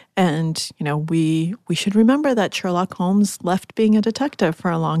open-minded. And, we should remember that Sherlock Holmes left being a detective for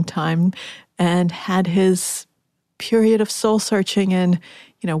a long time and had his period of soul searching in,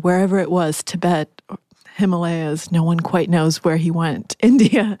 wherever it was, Tibet, Himalayas, no one quite knows where he went,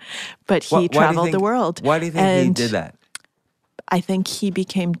 India, but he traveled the world. Why do you think he did that? I think he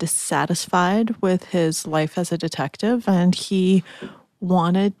became dissatisfied with his life as a detective, and he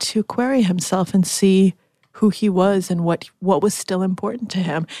wanted to query himself and see who he was and what was still important to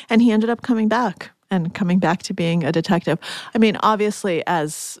him. And he ended up coming back to being a detective. I mean, obviously,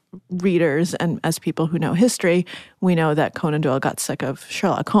 as readers and as people who know history, we know that Conan Doyle got sick of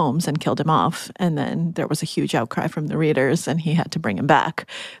Sherlock Holmes and killed him off. And then there was a huge outcry from the readers, and he had to bring him back.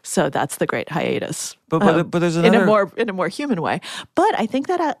 So that's the great hiatus. But there's another... in a more human way. But I think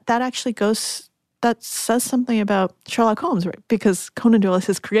that actually that says something about Sherlock Holmes, right? Because Conan Doyle is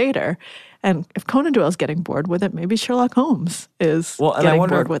his creator. And if Conan Doyle's getting bored with it, maybe Sherlock Holmes is getting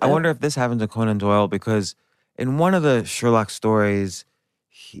bored with it. I wonder if this happened to Conan Doyle, because in one of the Sherlock stories,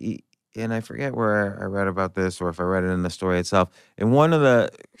 and I forget where I read about this or if I read it in the story itself, in one of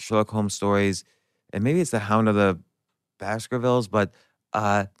the Sherlock Holmes stories, and maybe it's the Hound of the Baskervilles, but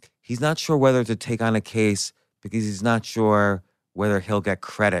he's not sure whether to take on a case because he's not sure whether he'll get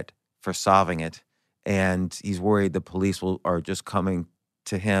credit for solving it. And he's worried the police are just coming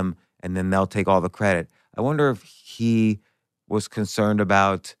to him and then they'll take all the credit. I wonder if he was concerned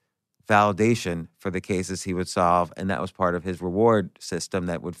about validation for the cases he would solve, and that was part of his reward system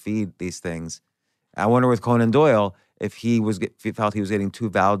that would feed these things. I wonder with Conan Doyle if he felt he was getting too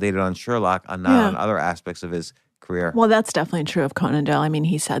validated on Sherlock and not on other aspects of his career. Well, that's definitely true of Conan Doyle. I mean,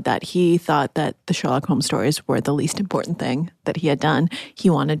 he said that he thought that the Sherlock Holmes stories were the least important thing that he had done. He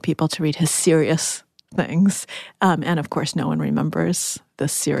wanted people to read his serious things. And of course, no one remembers the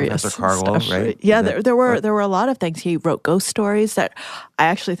serious Professor Cargill, stuff. right? Yeah, there were a lot of things. He wrote ghost stories that I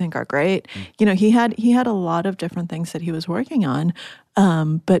actually think are great. You know, he had a lot of different things that he was working on.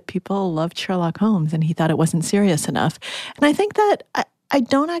 But people loved Sherlock Holmes, and he thought it wasn't serious enough. And I think that I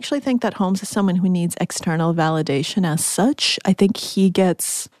don't actually think that Holmes is someone who needs external validation as such. I think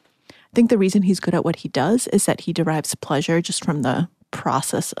the reason he's good at what he does is that he derives pleasure just from the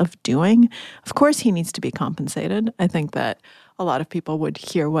process of doing. Of course, he needs to be compensated. I think that a lot of people would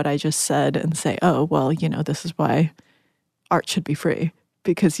hear what I just said and say, oh, well, you know, this is why art should be free,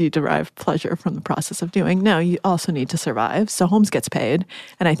 because you derive pleasure from the process of doing. No, you also need to survive. So Holmes gets paid,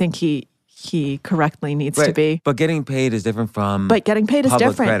 and I think he correctly needs to be. But getting paid is different from But getting paid is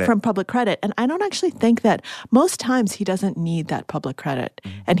different credit. from public credit. And I don't actually think that most times he doesn't need that public credit.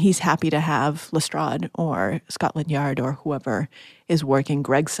 And he's happy to have Lestrade or Scotland Yard or whoever is working,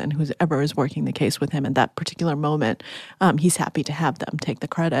 Gregson, whoever is working the case with him at that particular moment. He's happy to have them take the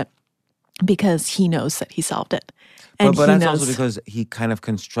credit because he knows that he solved it. And but that's also because he kind of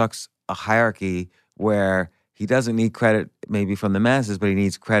constructs a hierarchy where he doesn't need credit maybe from the masses, but he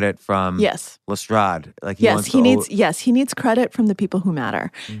needs credit from Lestrade. Like he needs credit from the people who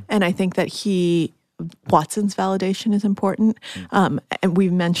matter. And I think that Watson's validation is important. And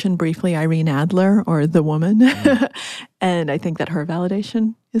we've mentioned briefly Irene Adler, or the woman. And I think that her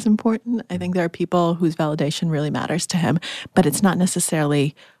validation is important. I think there are people whose validation really matters to him, but it's not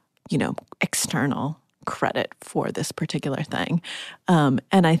necessarily, you know, external credit for this particular thing. And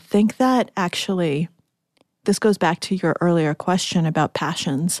I think that actually, this goes back to your earlier question about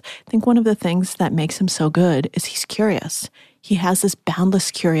passions. I think one of the things that makes him so good is he's curious. He has this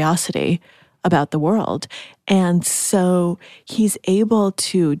boundless curiosity about the world. And so he's able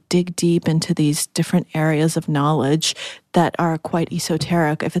to dig deep into these different areas of knowledge that are quite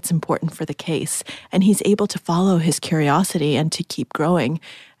esoteric if it's important for the case. And he's able to follow his curiosity and to keep growing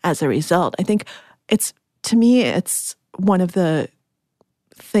as a result. I think to me, it's one of the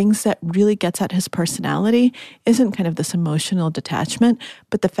things that really gets at his personality isn't kind of this emotional detachment,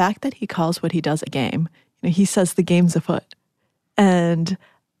 but the fact that he calls what he does a game. You know, he says the game's afoot. And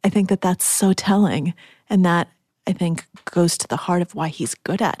I think that that's so telling. And that, I think, goes to the heart of why he's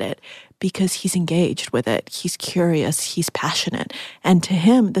good at it, because he's engaged with it. He's curious. He's passionate. And to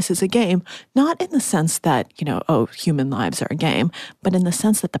him, this is a game, not in the sense that, you know, oh, human lives are a game, but in the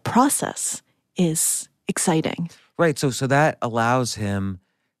sense that the process is exciting. Right. So that allows him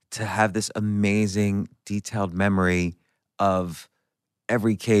to have this amazing, detailed memory of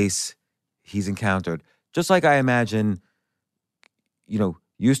every case he's encountered. Just like I imagine, you know,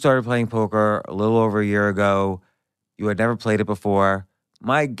 you started playing poker a little over a year ago. You had never played it before.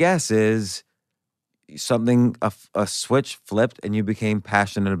 My guess is a switch flipped and you became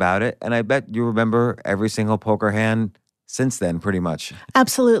passionate about it. And I bet you remember every single poker hand since then, pretty much.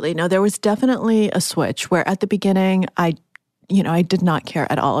 Absolutely. No, there was definitely a switch where at the beginning, I did not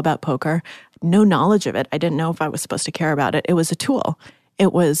care at all about poker. No knowledge of it. I didn't know if I was supposed to care about it. It was a tool.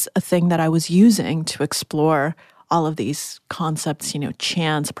 It was a thing that I was using to explore all of these concepts, you know,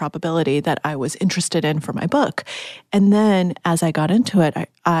 chance, probability that I was interested in for my book. And then as I got into it,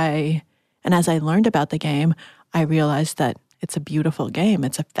 and as I learned about the game, I realized that it's a beautiful game.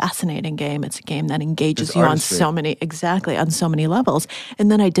 It's a fascinating game. It's a game that engages you on so many levels. And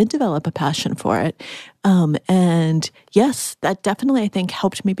then I did develop a passion for it. And yes, that definitely, I think,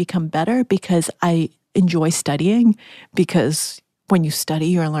 helped me become better because I enjoy studying, because when you study,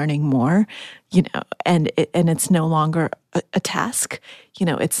 you're learning more, you know, and it's no longer a task. You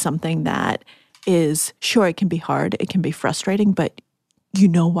know, it's something that is, sure, it can be hard, it can be frustrating, but you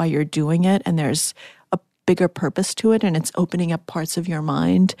know why you're doing it, and there's a bigger purpose to it, and it's opening up parts of your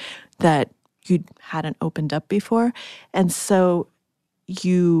mind that you hadn't opened up before. And so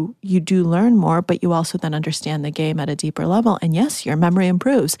you do learn more, but you also then understand the game at a deeper level. And yes, your memory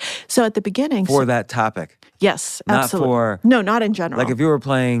improves. So at the beginning... For that topic. Yes, not absolutely. No, not in general. Like if you were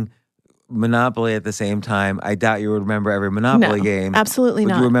playing Monopoly at the same time, I doubt you would remember every Monopoly game. Absolutely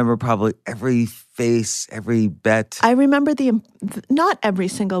but not. You remember probably every face, every bet? I remember not every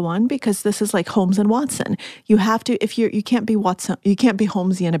single one, because this is like Holmes and Watson. You have to, if you can't be Watson, you can't be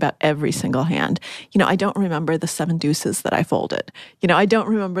Holmesian about every single hand. I don't remember the 7 deuces that I folded. I don't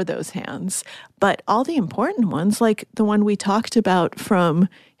remember those hands. But all the important ones, like the one we talked about from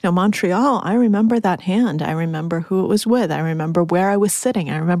Montreal, I remember that hand. I remember who it was with. I remember where I was sitting.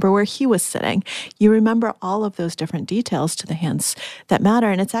 I remember where he was sitting. You remember all of those different details to the hands that matter.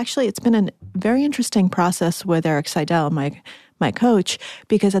 And it's been a very interesting process with Eric Seidel, my coach,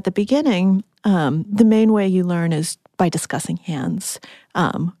 because at the beginning, the main way you learn is by discussing hands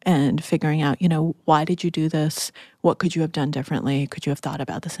and figuring out, why did you do this? What could you have done differently? Could you have thought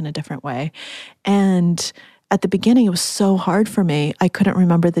about this in a different way? And at the beginning, it was so hard for me. I couldn't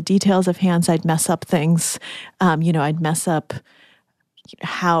remember the details of hands. I'd mess up things. I'd mess up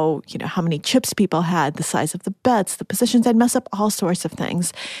how many chips people had, the size of the bets, the positions. I'd mess up all sorts of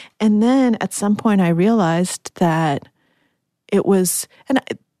things. And then at some point, I realized that it was,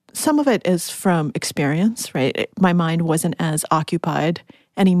 some of it is from experience, right? My mind wasn't as occupied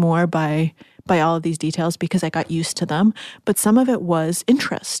anymore by all of these details because I got used to them. But some of it was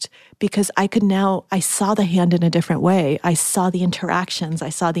interest, because I saw the hand in a different way. I saw the interactions. I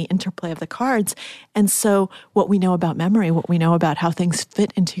saw the interplay of the cards. And so what we know about memory, what we know about how things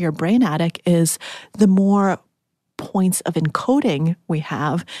fit into your brain attic is the more points of encoding we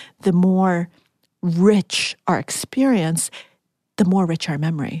have, the more rich our experience, the more rich our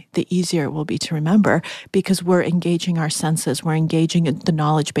memory, the easier it will be to remember, because we're engaging our senses, we're engaging in the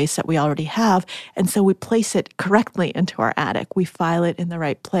knowledge base that we already have, and so we place it correctly into our attic. We file it in the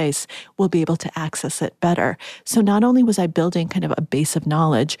right place. We'll be able to access it better. So not only was I building kind of a base of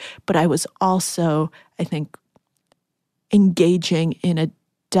knowledge, but I was also, I think, engaging in a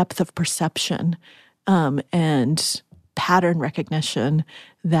depth of perception and pattern recognition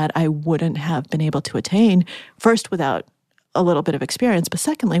that I wouldn't have been able to attain, first without a little bit of experience, but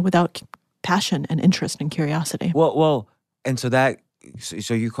secondly, without passion and interest and curiosity. Well, and so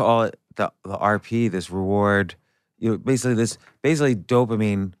you call it the RP, this reward. Basically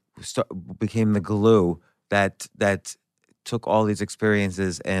dopamine became the glue that took all these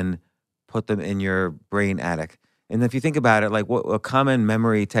experiences and put them in your brain attic. And if you think about it, like what a common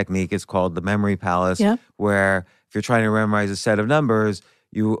memory technique is called the memory palace, where if you're trying to memorize a set of numbers,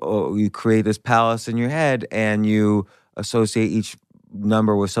 you create this palace in your head and you associate each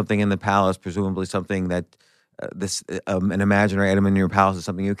number with something in the palace, presumably something that an imaginary item in your palace is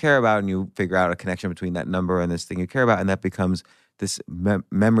something you care about, and you figure out a connection between that number and this thing you care about, and that becomes this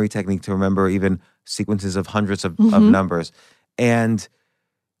memory technique to remember even sequences of hundreds of numbers. And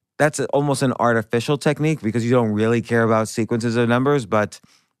that's almost an artificial technique because you don't really care about sequences of numbers, but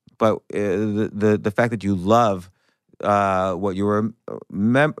the fact that you love what you were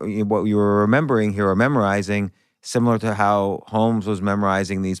remembering here or memorizing, similar to how Holmes was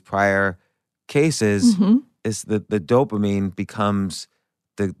memorizing these prior cases, is that the dopamine becomes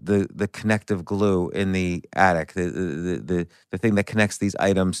the connective glue in the attic, the thing that connects these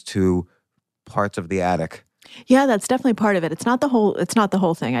items to parts of the attic. Yeah, that's definitely part of it. It's not the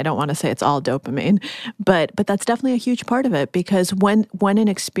whole thing. I don't want to say it's all dopamine, but that's definitely a huge part of it, because when an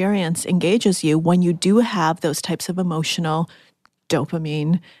experience engages you, when you do have those types of emotional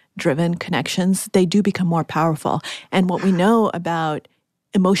dopamine-driven connections, they do become more powerful. And what we know about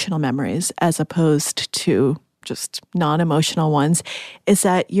emotional memories as opposed to just non-emotional ones is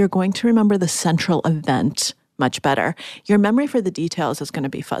that you're going to remember the central event much better. Your memory for the details is going to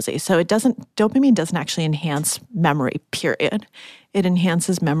be fuzzy. So dopamine doesn't actually enhance memory, period. It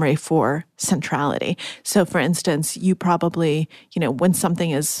enhances memory for centrality. So for instance, you probably, when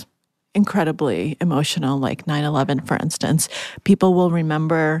something is incredibly emotional, like 9/11, for instance, people will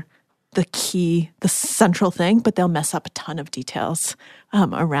remember the central thing, but they'll mess up a ton of details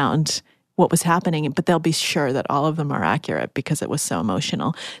around what was happening, but they'll be sure that all of them are accurate because it was so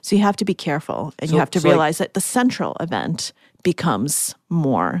emotional. So you have to be careful, and you have to realize that the central event becomes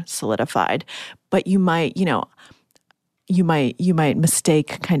more solidified. But you might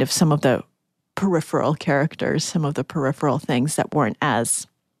mistake kind of some of the peripheral characters, some of the peripheral things that weren't as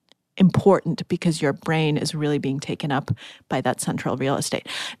important because your brain is really being taken up by that central real estate.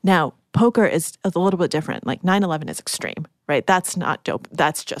 Now, poker is a little bit different. Like 9/11 is extreme, right? That's not dope.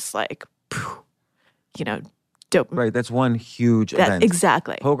 That's just like, dope. Right, that's one huge event.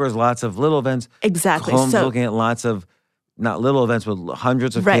 Exactly. Poker's lots of little events. Exactly. Holmes looking at lots of, not little events, but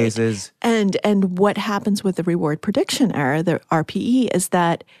hundreds of cases. And what happens with the reward prediction error, the RPE, is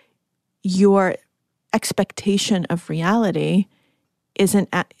that your expectation of reality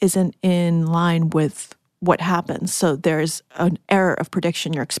isn't in line with what happens. So there's an error of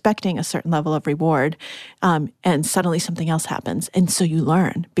prediction. You're expecting a certain level of reward, and suddenly something else happens. And so you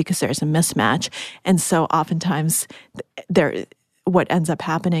learn because there's a mismatch. And so oftentimes what ends up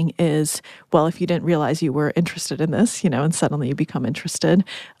happening is, well, if you didn't realize you were interested in this, and suddenly you become interested,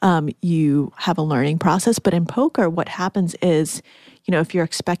 you have a learning process. But in poker, what happens is, if you're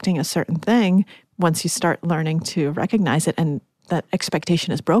expecting a certain thing, once you start learning to recognize it and that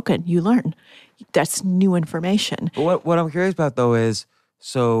expectation is broken, you learn. That's new information. But what I'm curious about, though, is,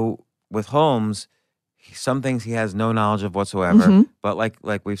 so with Holmes, some things he has no knowledge of whatsoever. But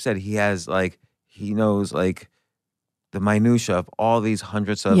like we've said, he knows the minutia of all these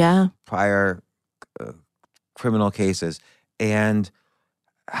hundreds of prior criminal cases. And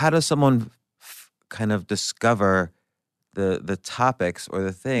how does someone kind of discover the topics or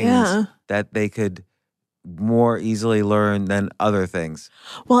the things that they could more easily learn than other things?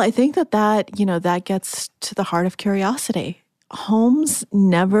 Well, I think that gets to the heart of curiosity. Holmes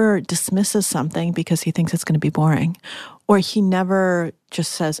never dismisses something because he thinks it's going to be boring, or he never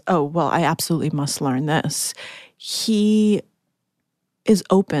just says, oh, well, I absolutely must learn this. He is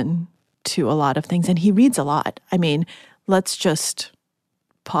open to a lot of things, and he reads a lot. I mean, let's just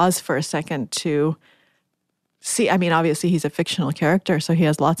pause for a second to see. I mean, obviously he's a fictional character, so he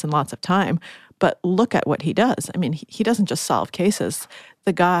has lots and lots of time. But look at what he does. I mean, he doesn't just solve cases.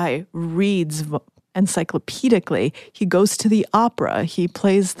 The guy reads encyclopedically. He goes to the opera. He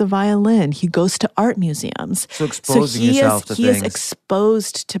plays the violin. He goes to art museums. So exposing yourself to things. He is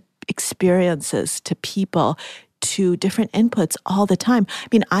exposed to experiences, to people, to different inputs all the time. I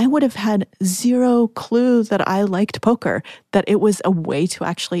mean, I would have had zero clue that I liked poker, that it was a way to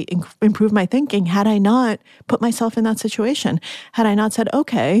actually improve my thinking had I not put myself in that situation. Had I not said,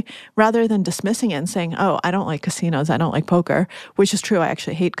 okay, rather than dismissing it and saying, oh, I don't like casinos, I don't like poker, which is true, I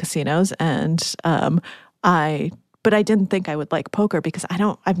actually hate casinos, but I didn't think I would like poker because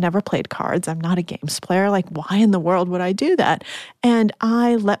I've never played cards. I'm not a games player. Like, why in the world would I do that? And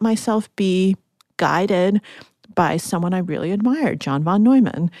I let myself be guided by someone I really admired, John von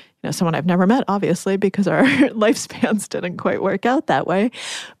Neumann, someone I've never met, obviously, because our lifespans didn't quite work out that way.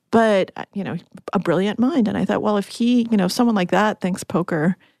 But, a brilliant mind. And I thought, well, if someone like that thinks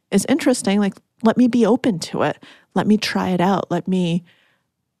poker is interesting, let me be open to it. Let me try it out. Let me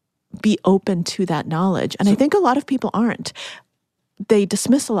be open to that knowledge. And I think a lot of people aren't. They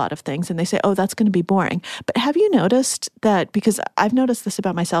dismiss a lot of things and they say, oh, that's going to be boring. But have you noticed that, because I've noticed this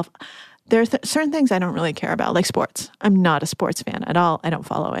about myself, there are certain things I don't really care about, like sports. I'm not a sports fan at all. I don't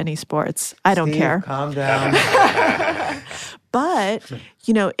follow any sports. I don't care. Calm down. But,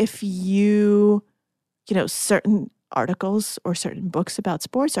 if certain articles or certain books about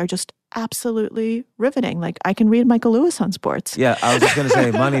sports are just absolutely riveting. Like, I can read Michael Lewis on sports. Yeah, I was just going to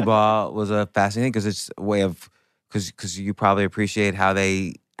say Moneyball was a fascinating, because it's a way of, because you probably appreciate how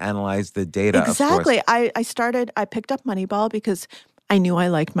they analyze the data Exactly. of sports. I picked up Moneyball because I knew I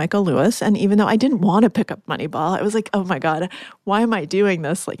liked Michael Lewis. And even though I didn't want to pick up Moneyball, I was like, oh my God, why am I doing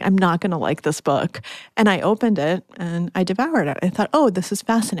this? Like, I'm not going to like this book. And I opened it and I devoured it. I thought, oh, this is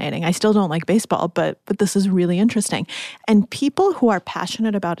fascinating. I still don't like baseball, but this is really interesting. And people who are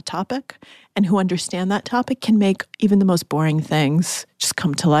passionate about a topic and who understand that topic can make even the most boring things just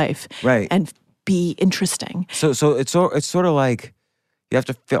come to life. Right. And be interesting. So it's sort of like you have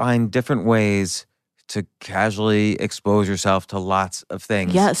to find different ways to casually expose yourself to lots of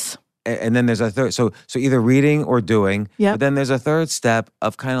things. Yes. And then there's a third, so either reading or doing, yep. But then there's a third step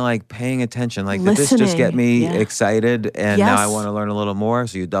of kind of like paying attention. Like, listening. Did this just get me excited and yes. now I want to learn a little more?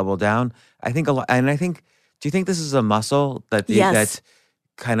 So you double down. I think do you think this is a muscle that yes. that's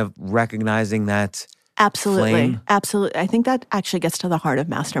kind of recognizing that? Absolutely. Flame? Absolutely. I think that actually gets to the heart of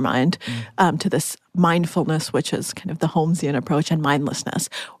mastermind, to this mindfulness, which is kind of the Holmesian approach, and mindlessness,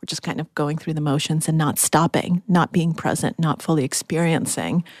 which is kind of going through the motions and not stopping, not being present, not fully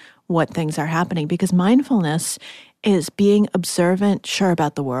experiencing what things are happening. Because mindfulness is being observant, sure,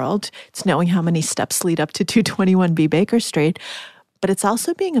 about the world. It's knowing how many steps lead up to 221B Baker Street, but it's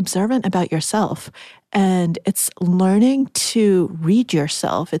also being observant about yourself. And it's learning to read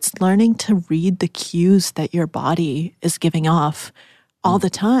yourself. It's learning to read the cues that your body is giving off all the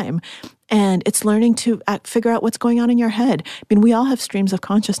time. And it's learning to figure out what's going on in your head. I mean, we all have streams of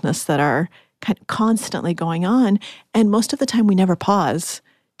consciousness that are kind of constantly going on. And most of the time we never pause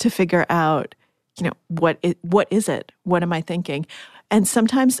to figure out, what is it? What am I thinking? And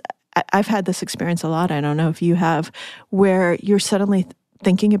sometimes I've had this experience a lot. I don't know if you have, where you're suddenly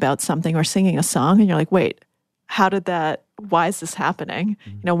thinking about something or singing a song and you're like, wait, why is this happening?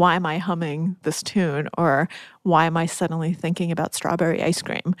 Why am I humming this tune? Or why am I suddenly thinking about strawberry ice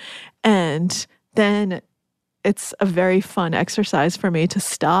cream? And then it's a very fun exercise for me to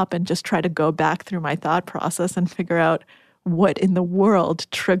stop and just try to go back through my thought process and figure out what in the world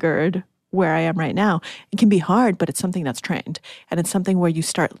triggered where I am right now. It can be hard, but it's something that's trained. And it's something where you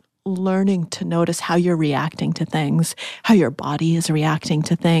start learning to notice how you're reacting to things, how your body is reacting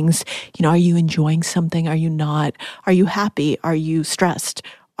to things. Are you enjoying something? Are you not? Are you happy? Are you stressed?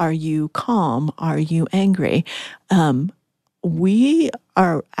 Are you calm? Are you angry? We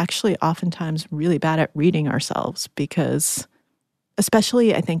are actually oftentimes really bad at reading ourselves because,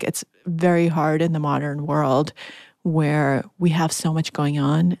 especially, I think it's very hard in the modern world where we have so much going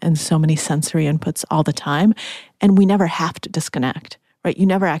on and so many sensory inputs all the time, and we never have to disconnect, right? You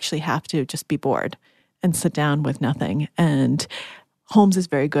never actually have to just be bored and sit down with nothing. And Holmes is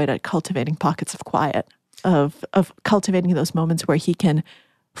very good at cultivating pockets of quiet, of cultivating those moments where he can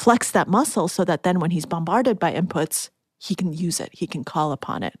flex that muscle so that then when he's bombarded by inputs, he can use it, he can call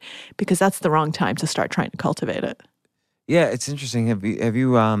upon it, because that's the wrong time to start trying to cultivate it. Yeah, it's interesting. Have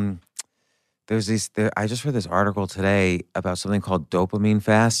you there's I just read this article today about something called dopamine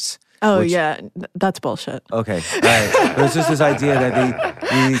fasts. Oh, yeah, that's bullshit. Okay, all right. There's just this idea that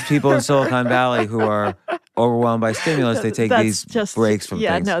these people in Silicon Valley who are overwhelmed by stimulus, they take these breaks from things.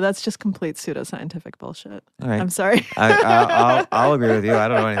 Yeah, no, that's just complete pseudoscientific bullshit. All right. I'm sorry. I'll agree with you. I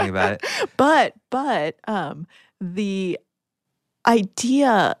don't know anything about it. But the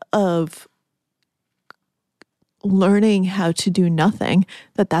idea of learning how to do nothing,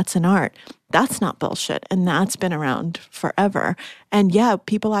 that's an art. That's not bullshit. And that's been around forever. And yeah,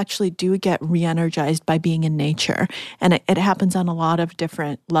 people actually do get re-energized by being in nature. And it happens on a lot of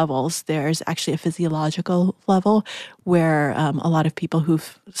different levels. There's actually a physiological level where a lot of people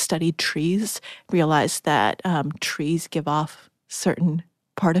who've studied trees realize that trees give off certain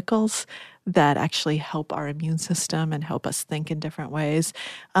particles that actually help our immune system and help us think in different ways.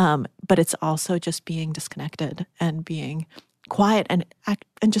 But it's also just being disconnected and being quiet and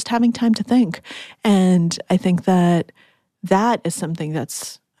just having time to think. And I think that is something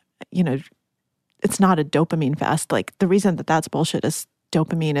that's, it's not a dopamine fast. Like, the reason that that's bullshit is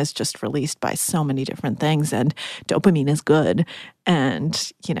dopamine is just released by so many different things, and dopamine is good. And,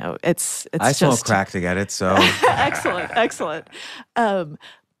 it's I smoke crack to get it, so. Excellent.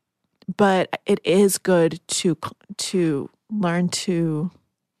 But it is good to learn to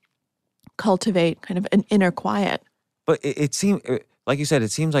cultivate kind of an inner quiet. But it seems, like you said,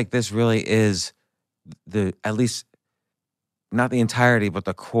 it seems like this really is at least not the entirety, but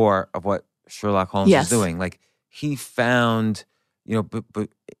the core of what Sherlock Holmes is doing. Like, he found,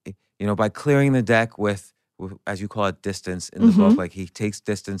 by clearing the deck with, as you call it, distance in the book. Like, he takes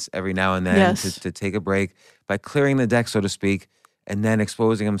distance every now and then to take a break. By clearing the deck, so to speak, and then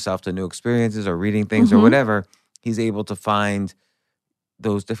exposing himself to new experiences or reading things or whatever, he's able to find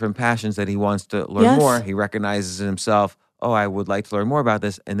those different passions that he wants to learn more. He recognizes in himself, oh, I would like to learn more about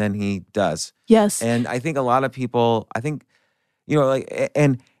this, and then he does. Yes. And I think a lot of people, and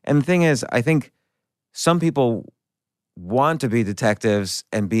the thing is, I think some people want to be detectives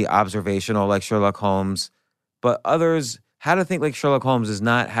and be observational like Sherlock Holmes, but others, how to think like Sherlock Holmes is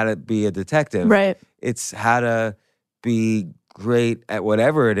not how to be a detective. Right. It's how to be great at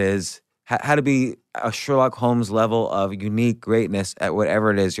whatever it is, how to be a Sherlock Holmes level of unique greatness at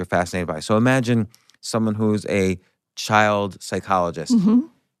whatever it is you're fascinated by. So imagine someone who's a child psychologist.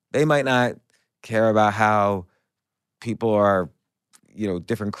 They might not care about how people are,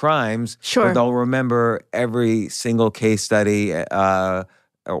 different crimes. Sure. But they'll remember every single case study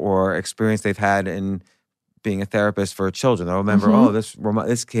or experience they've had in being a therapist for children. They'll remember,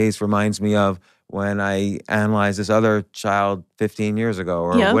 this case reminds me of when I analyzed this other child 15 years ago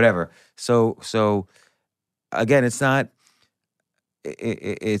or whatever. So again, it's not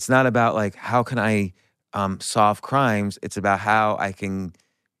about like, how can I solve crimes? It's about how I can,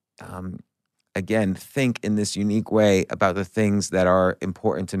 again, think in this unique way about the things that are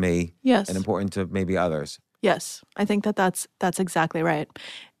important to me and important to maybe others. Yes, I think that's exactly right.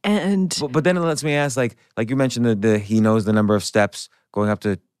 And but then it lets me ask, like you mentioned, he knows the number of steps going up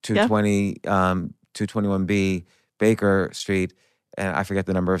to 220, 221B Baker Street, and I forget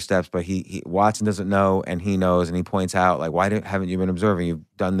the number of steps, but he Watson doesn't know, and he knows, and he points out, like, why haven't you been observing?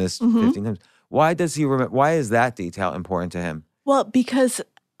 You've done this 15 times. Why does he remember? Why is that detail important to him? Well, because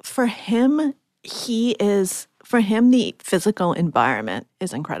for him, the physical environment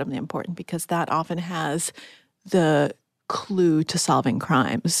is incredibly important, because that often has the clue to solving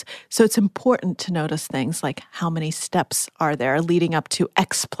crimes. So it's important to notice things like how many steps are there leading up to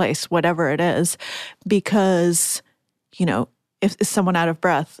X place, whatever it is, because, if is someone out of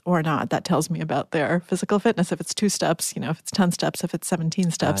breath or not. That tells me about their physical fitness. If it's 2 steps, if it's 10 steps, if it's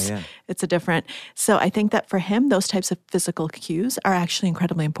 17 steps, it's a different. So I think that for him, those types of physical cues are actually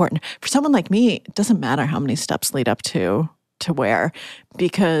incredibly important. For someone like me, it doesn't matter how many steps lead up to where,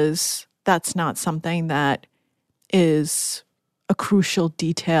 because that's not something that is a crucial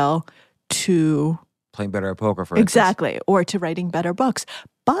detail to playing better at poker, for exactly, or to writing better books.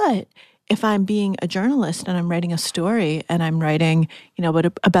 But if I'm being a journalist and I'm writing a story and I'm writing,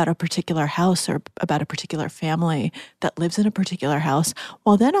 about a particular house or about a particular family that lives in a particular house,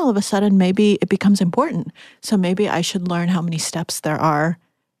 well, then all of a sudden maybe it becomes important. So maybe I should learn how many steps there are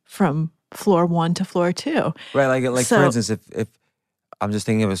from floor 1 to floor 2. Right, like for instance, if I'm just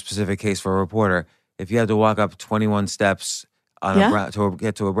thinking of a specific case for a reporter, if you had to walk up 21 steps on to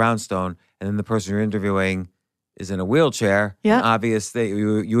get to a brownstone, and then the person you're interviewing is in a wheelchair, obvious that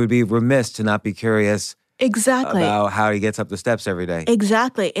you would be remiss to not be curious about how he gets up the steps every day.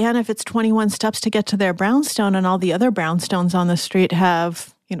 Exactly. And if it's 21 steps to get to their brownstone and all the other brownstones on the street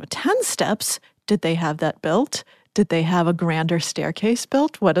have, 10 steps, did they have that built? Did they have a grander staircase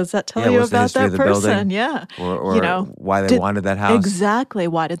built? What does that tell you about that person? Yeah. Or why they wanted that house. Exactly.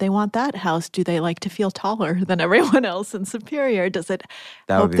 Why did they want that house? Do they like to feel taller than everyone else and superior? Does it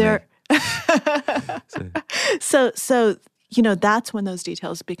help their... So that's when those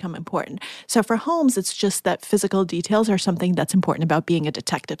details become important. So for Holmes, it's just that physical details are something that's important about being a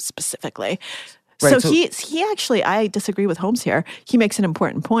detective specifically. Right, so he actually, I disagree with Holmes here. He makes an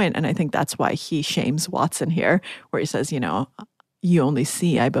important point, and I think that's why he shames Watson here, where he says, you only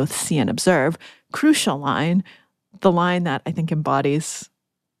see, I both see and observe. Crucial line, the line that I think embodies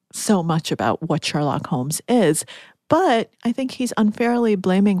so much about what Sherlock Holmes is. But I think he's unfairly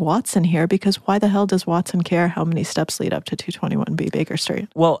blaming Watson here, because why the hell does Watson care how many steps lead up to 221B Baker Street?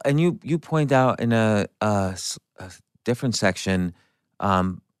 Well, and you point out in a different section,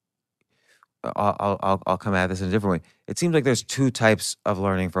 I'll come at this in a different way. It seems like there's 2 types of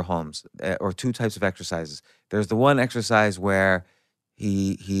learning for Holmes, or 2 types of exercises. There's the one exercise where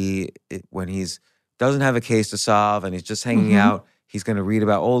when he's doesn't have a case to solve and he's just hanging out, he's going to read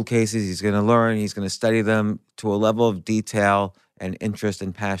about old cases, he's going to learn, he's going to study them to a level of detail and interest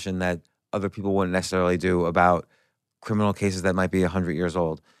and passion that other people wouldn't necessarily do about criminal cases that might be 100 years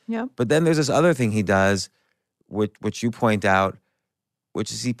old. Yeah. But then there's this other thing he does, which you point out,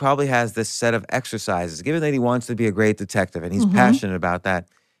 which is he probably has this set of exercises. Given that he wants to be a great detective and he's passionate about that,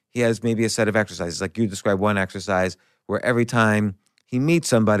 he has maybe a set of exercises. Like you described one exercise where every time he meets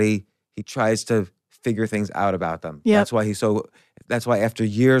somebody, he tries to figure things out about them. Yep. That's why after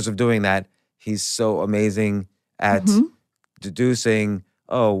years of doing that, he's so amazing at deducing,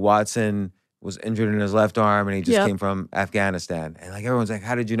 Watson was injured in his left arm and he just came from Afghanistan. And like everyone's like,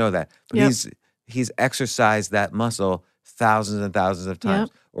 how did you know that? But he's exercised that muscle thousands and thousands of times.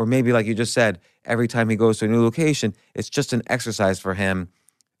 Yep. Or maybe like you just said, every time he goes to a new location, it's just an exercise for him.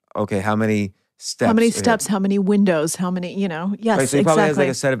 Okay, how many steps? How many steps, how many windows, how many, yes, right, so he probably has like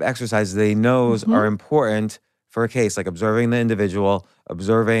a set of exercises that he knows are important for a case, like observing the individual,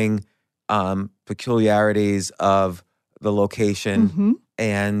 observing peculiarities of the location,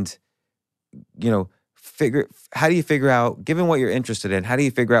 and, how do you figure out, given what you're interested in, how do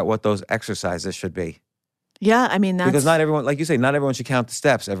you figure out what those exercises should be? Yeah, I mean, that's... Because not everyone, like you say, not everyone should count the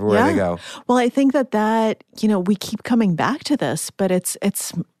steps everywhere they go. Well, I think that, we keep coming back to this, but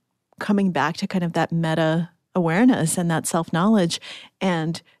it's coming back to kind of that meta awareness and that self-knowledge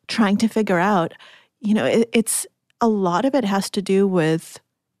and trying to figure out, it's a lot of it has to do with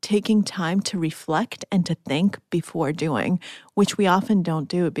taking time to reflect and to think before doing, which we often don't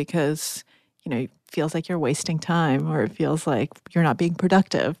do because, it feels like you're wasting time, or it feels like you're not being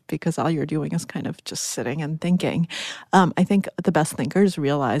productive because all you're doing is kind of just sitting and thinking. I think the best thinkers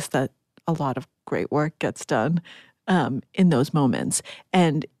realize that a lot of great work gets done in those moments.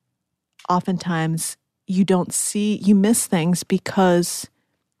 And oftentimes you miss things because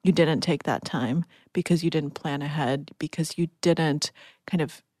you didn't take that time, because you didn't plan ahead, because you didn't kind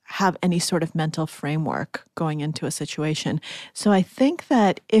of have any sort of mental framework going into a situation. So I think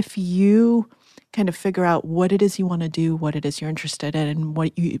that if you kind of figure out what it is you want to do, what it is you're interested in, and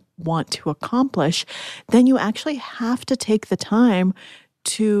what you want to accomplish, then you actually have to take the time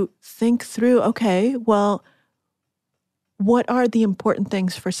to think through, okay, well, what are the important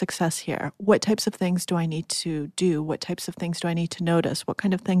things for success here? What types of things do I need to do? What types of things do I need to notice? What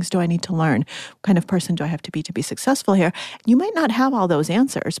kind of things do I need to learn? What kind of person do I have to be successful here? You might not have all those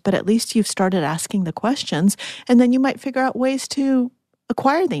answers, but at least you've started asking the questions, and then you might figure out ways to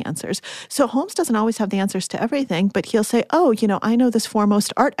acquire the answers. So Holmes doesn't always have the answers to everything, but he'll say, I know this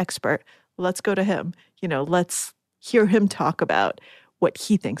foremost art expert. Let's go to him. Let's hear him talk about what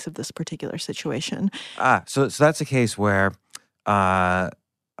he thinks of this particular situation. So that's a case where a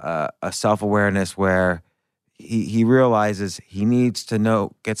self-awareness where he realizes he needs to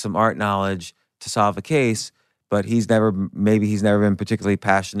get some art knowledge to solve a case, but he's never been particularly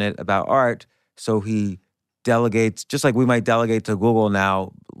passionate about art, so he delegates, just like we might delegate to Google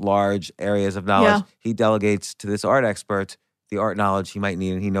now large areas of knowledge. Yeah. He delegates to this art expert the art knowledge he might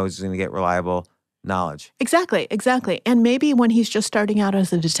need, and he knows he's going to get reliable knowledge. Exactly. And maybe when he's just starting out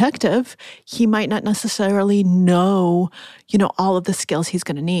as a detective, he might not necessarily know, all of the skills he's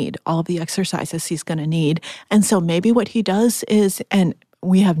going to need, all of the exercises he's going to need. And so maybe what he does is, and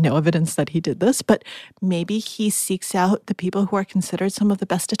we have no evidence that he did this, but maybe he seeks out the people who are considered some of the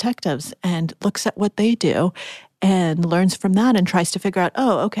best detectives and looks at what they do and learns from that and tries to figure out,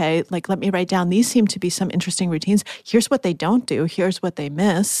 okay, let me write down, these seem to be some interesting routines. Here's what they don't do. Here's what they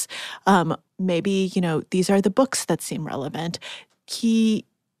miss. Maybe, these are the books that seem relevant.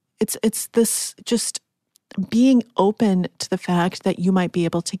 It's this just being open to the fact that you might be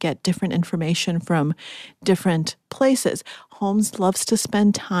able to get different information from different places. Holmes loves to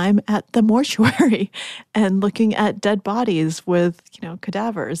spend time at the mortuary and looking at dead bodies with,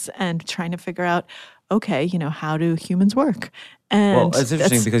 cadavers and trying to figure out, okay, how do humans work? And it's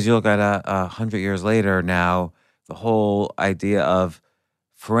interesting because you look at 100 years later now, the whole idea of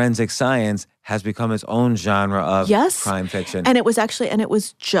forensic science has become its own genre of crime fiction. And it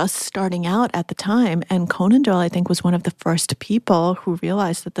was just starting out at the time. And Conan Doyle, I think, was one of the first people who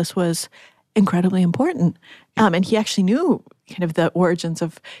realized that this was incredibly important. And he actually knew kind of the origins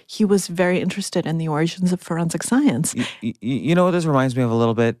he was very interested in the origins of forensic science. You know what this reminds me of a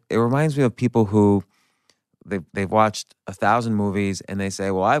little bit? It reminds me of people who they've watched 1,000 movies and they say,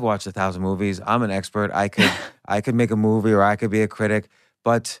 well, I've watched 1,000 movies. I'm an expert. I could make a movie or I could be a critic.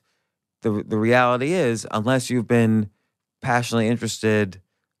 But the reality is, unless you've been passionately interested,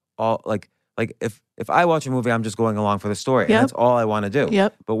 if I watch a movie, I'm just going along for the story, and that's all I want to do.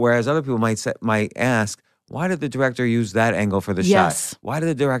 Yep. But whereas other people might ask, why did the director use that angle for the shot? Why did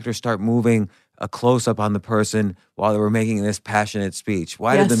the director start moving a close up on the person while they were making this passionate speech?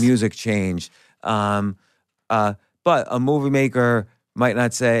 Why did the music change? But a movie maker might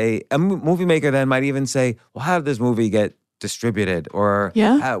not say. A movie maker then might even say, well, how did this movie get distributed, or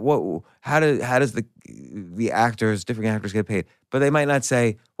how does the different actors get paid? But they might not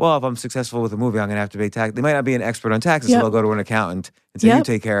say, well, if I'm successful with a movie, I'm going to have to pay tax. They might not be an expert on taxes, so they'll go to an accountant and say, you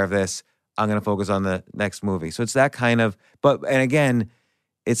take care of this. I'm going to focus on the next movie. So it's that kind of, and again,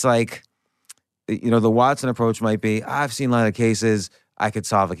 it's like, the Watson approach might be, I've seen a lot of cases, I could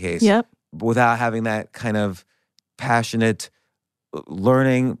solve a case. Yep. Without having that kind of passionate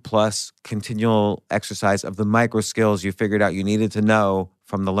learning plus continual exercise of the micro skills you figured out you needed to know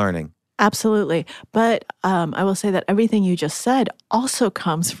from the learning. Absolutely. But I will say that everything you just said also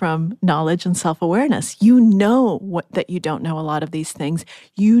comes from knowledge and self-awareness. You know that you don't know a lot of these things.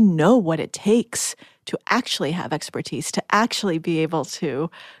 You know what it takes to actually have expertise, to actually be able to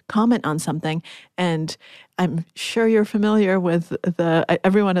comment on something. And I'm sure you're familiar with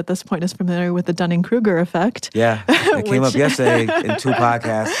everyone at this point is familiar with the Dunning-Kruger effect. Yeah, it came up yesterday in 2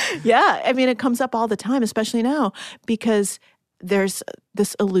 podcasts. Yeah, I mean, it comes up all the time, especially now, because there's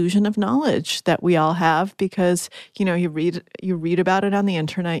this illusion of knowledge that we all have because, you read about it on the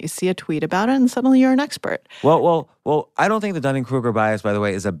internet, you see a tweet about it, and suddenly you're an expert. Well, I don't think the Dunning-Kruger bias, by the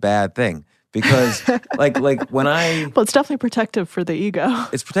way, is a bad thing. Because like when I... Well, it's definitely protective for the ego.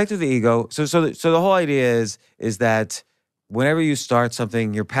 It's protective of the ego. So the whole idea is that whenever you start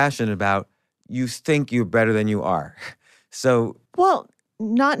something you're passionate about, you think you're better than you are. So... Well,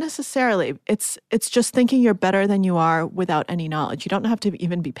 not necessarily. It's just thinking you're better than you are without any knowledge. You don't have to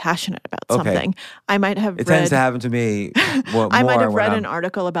even be passionate about something. I might have It tends to happen to me more. I might have read an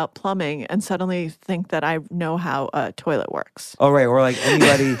article about plumbing and suddenly think that I know how a toilet works. Oh, right. Or like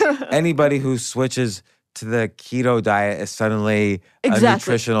anybody who switches to the keto diet is suddenly a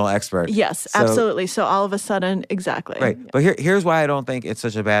nutritional expert. Yes, absolutely. So all of a sudden, exactly. Right. But here's why I don't think it's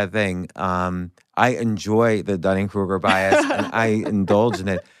such a bad thing. I enjoy the Dunning-Kruger bias and I indulge in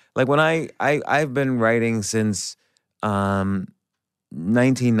it. Like when I've been writing since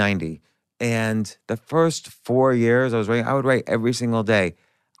 1990, and the first 4 years I was writing, I would write every single day.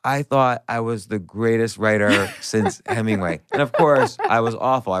 I thought I was the greatest writer since Hemingway. And of course, I was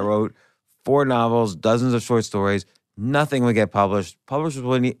awful. I wrote 4 novels, dozens of short stories. Nothing would get published. Publishers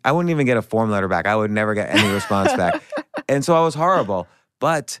I wouldn't even get a form letter back. I would never get any response back. And so I was horrible.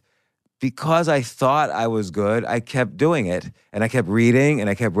 But because I thought I was good, I kept doing it. And I kept reading and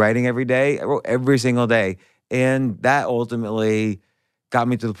I kept writing every day. I wrote every single day. And that ultimately got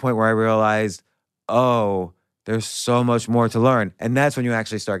me to the point where I realized, oh, there's so much more to learn. And that's when you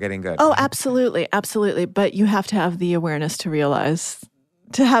actually start getting good. Oh, absolutely. Absolutely. But you have to have the awareness to realize,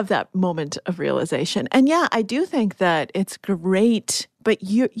 to have that moment of realization. And yeah, I do think that it's great, but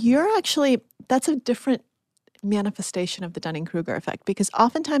you're actually, that's a different manifestation of the Dunning-Kruger effect, because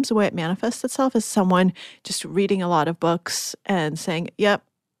oftentimes the way it manifests itself is someone just reading a lot of books and saying, yep,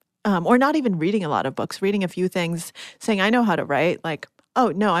 or not even reading a lot of books, reading a few things, saying, I know how to write, like, oh,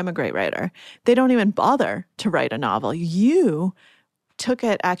 no, I'm a great writer. They don't even bother to write a novel. You took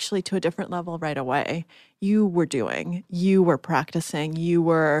it actually to a different level right away. You were doing, you were practicing, you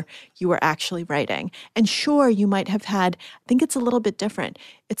were actually writing. And sure, you might have had, I think it's a little bit different.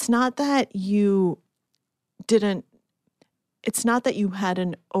 It's not that you had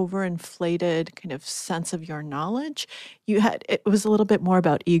an overinflated kind of sense of your knowledge. It was a little bit more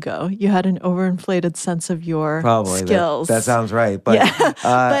about ego. You had an overinflated sense of your skills. That sounds right. But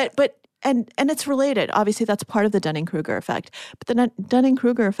yeah. And it's related. Obviously, that's part of the Dunning-Kruger effect. But the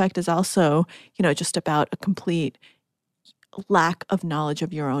Dunning-Kruger effect is also, just about a complete lack of knowledge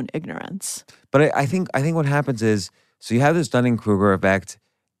of your own ignorance. But I think what happens is, so you have this Dunning-Kruger effect,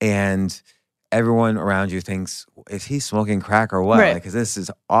 and everyone around you thinks, is he smoking crack or what? Right. Because this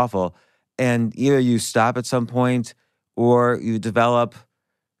is awful. And either you stop at some point, or you develop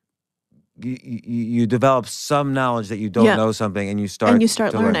some knowledge that you don't know something, and you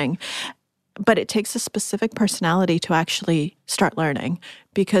start learning. But it takes a specific personality to actually start learning,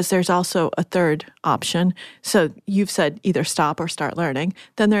 because there's also a third option. So you've said either stop or start learning.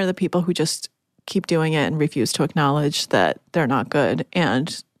 Then there are the people who just keep doing it and refuse to acknowledge that they're not good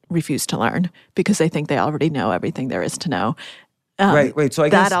and refuse to learn because they think they already know everything there is to know. Right. So I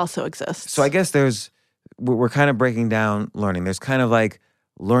guess that also exists. So I guess we're kind of breaking down learning. There's kind of like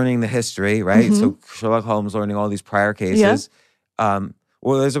learning the history, right? Mm-hmm. So Sherlock Holmes learning all these prior cases. Yeah.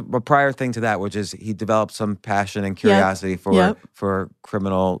 Well, there's a prior thing to that, which is he developed some passion and curiosity for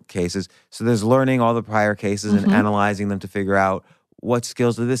criminal cases. So there's learning all the prior cases and analyzing them to figure out what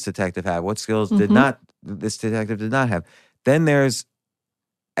skills did this detective have, what skills this detective did not have. Then there's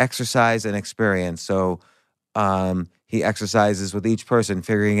exercise and experience. So he exercises with each person,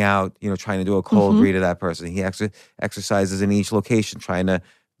 figuring out, trying to do a cold read of that person. He exercises in each location, trying to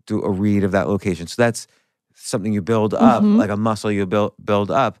do a read of that location. So that's something you build up, like a muscle you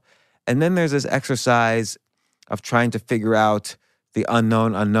build up. And then there's this exercise of trying to figure out the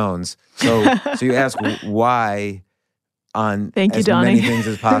unknown unknowns. So you ask why on many things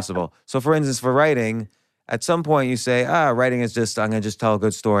as possible. So for instance, for writing, at some point you say, writing is just, I'm going to just tell a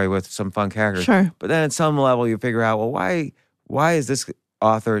good story with some fun characters. Sure. But then at some level you figure out, well, why is this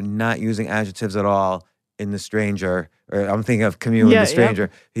author not using adjectives at all in The Stranger? Or I'm thinking of Camus in The Stranger.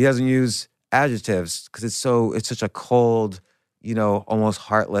 Yep. He doesn't use adjectives because it's such a cold, almost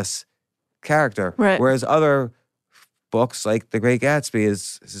heartless character. Right. Whereas other books like The Great Gatsby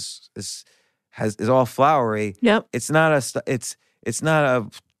is all flowery. Yep. It's not a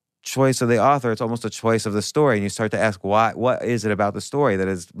choice of the author, it's almost a choice of the story. And you start to ask, what is it about the story that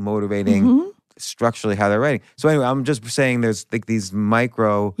is motivating structurally how they're writing? So anyway, I'm just saying there's like these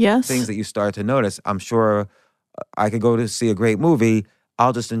micro things that you start to notice. I'm sure I could go to see a great movie,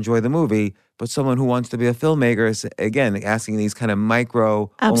 I'll just enjoy the movie, but someone who wants to be a filmmaker is, again, asking these kind of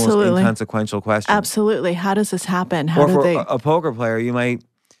micro, almost inconsequential questions. Absolutely. How does this happen? A poker player,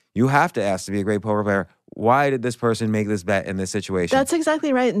 you have to ask to be a great poker player, why did this person make this bet in this situation? That's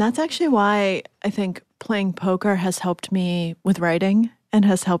exactly right. And that's actually why I think playing poker has helped me with writing and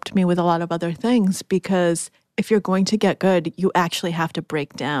has helped me with a lot of other things, because if you're going to get good, you actually have to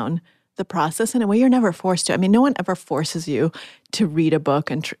break down the process in a way you're never forced to. I mean, no one ever forces you to read a book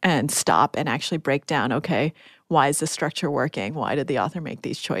and stop and actually break down, okay, why is this structure working? Why did the author make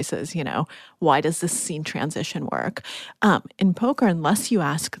these choices? Why does this scene transition work? In poker, unless you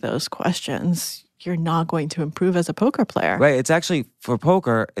ask those questions, you're not going to improve as a poker player. Right. It's actually, for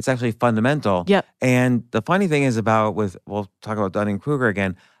poker, it's actually fundamental. Yep. And the funny thing is we'll talk about Dunning-Kruger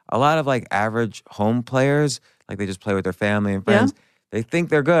again, a lot of like average home players, like they just play with their family and friends, they think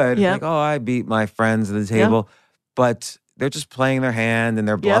they're good. Yep. Like, I beat my friends at the table. Yep. But they're just playing their hand and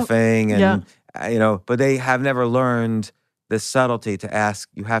they're bluffing and, but they have never learned this subtlety to ask.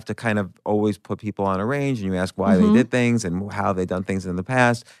 You have to kind of always put people on a range and you ask why they did things and how they've done things in the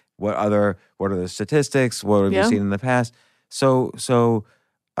past. What are the statistics? What have you seen in the past? So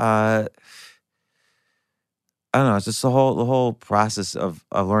I don't know. It's just the whole process of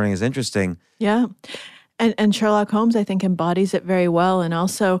learning is interesting. Yeah. And Sherlock Holmes, I think, embodies it very well. And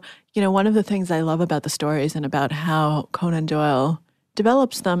also, one of the things I love about the stories and about how Conan Doyle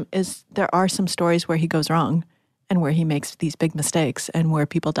develops them is there are some stories where he goes wrong. and where he makes these big mistakes and where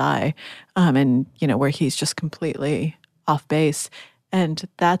people die, and where he's just completely off base. And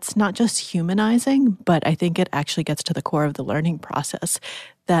that's not just humanizing, but I think it actually gets to the core of the learning process,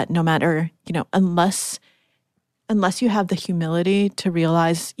 that no matter, unless you have the humility to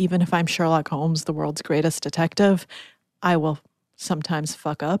realize, even if I'm Sherlock Holmes, the world's greatest detective, I will sometimes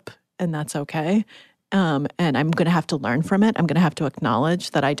fuck up, and that's okay. And I'm going to have to learn from it. I'm going to have to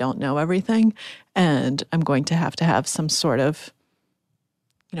acknowledge that I don't know everything, and I'm going to have some sort of,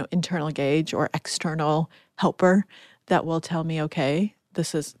 internal gauge or external helper that will tell me, okay,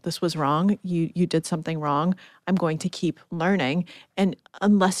 this was wrong. You did something wrong. I'm going to keep learning. And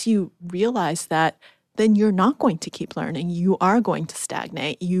unless you realize that, then you're not going to keep learning. You are going to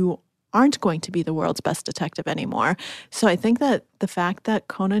stagnate. You aren't going to be the world's best detective anymore. So I think that the fact that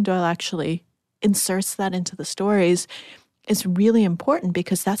Conan Doyle actually inserts that into the stories is really important,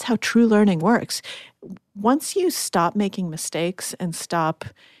 because that's how true learning works. Once you stop making mistakes and stop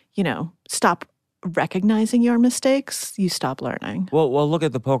recognizing your mistakes, you stop learning. Well, look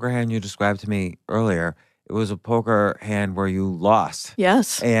at the poker hand you described to me earlier. It was a poker hand where you lost.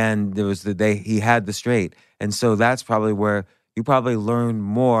 Yes. And there was he had the straight. And so that's probably where you probably learned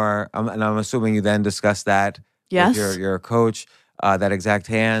more. And I'm assuming you then discussed that yes. with your coach, that exact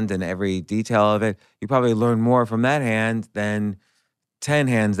hand and every detail of it. You probably learned more from that hand than 10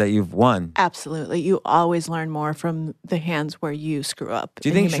 hands that you've won. Absolutely. You always learn more from the hands where you screw up. Do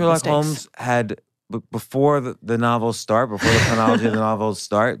you think Sherlock Holmes had, before the novels start, before the chronology of the novels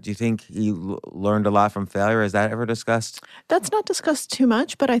start, do you think he learned a lot from failure? Is that ever discussed? That's not discussed too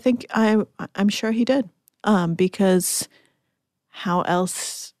much, but I think I'm sure he did, because how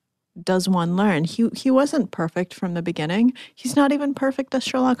else does one learn? He wasn't perfect from the beginning. He's not even perfect as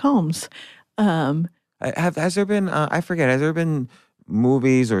Sherlock Holmes. Has there been, I forget, has there been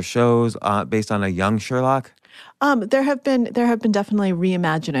movies or shows based on a young Sherlock? There have been definitely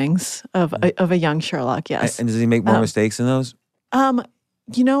reimaginings of a young Sherlock. Yes. And does he make more mistakes in those? I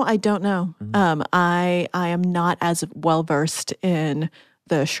don't know. Mm-hmm. I am not as well versed in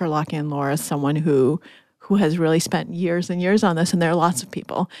the Sherlockian lore as someone who has really spent years and years on this. And there are lots of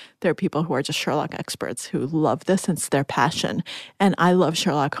people. There are people who are just Sherlock experts who love this, and it's their passion. And I love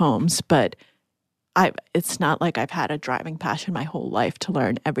Sherlock Holmes, but it's not like I've had a driving passion my whole life to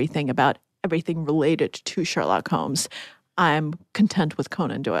learn everything about everything related to Sherlock Holmes. I'm content with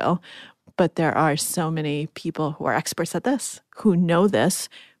Conan Doyle. But there are so many people who are experts at this, who know this,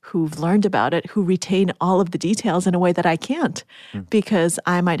 who've learned about it, who retain all of the details in a way that I can't, because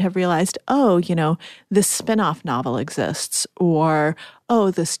I might have realized, this spin-off novel exists, or,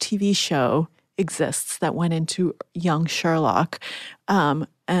 this TV show exists that went into young Sherlock.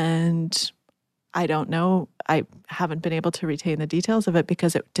 And I don't know. I haven't been able to retain the details of it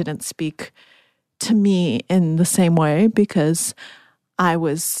because it didn't speak to me in the same way, because I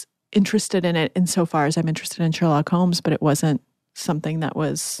was interested in it insofar as I'm interested in Sherlock Holmes, but it wasn't something that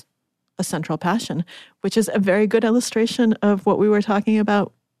was a central passion, which is a very good illustration of what we were talking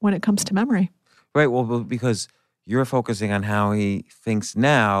about when it comes to memory. Right. Well, because you're focusing on how he thinks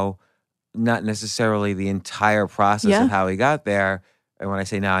now, not necessarily the entire process of how he got there. And when I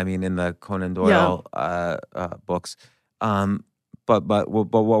say now, I mean in the Conan Doyle books. But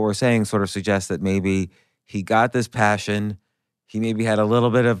what we're saying sort of suggests that maybe he got this passion. He maybe had a little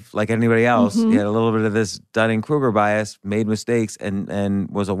bit of, like anybody else, he had a little bit of this Dunning-Kruger bias, made mistakes, and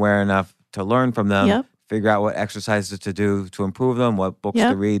was aware enough to learn from them, figure out what exercises to do to improve them, what books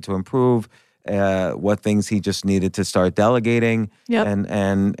to read to improve, what things he just needed to start delegating,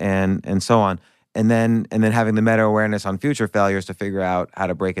 and so on. And then having the meta-awareness on future failures to figure out how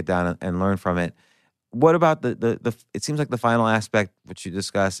to break it down and learn from it. What about the it seems like the final aspect which you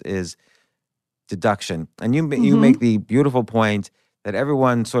discuss is deduction. And you make the beautiful point that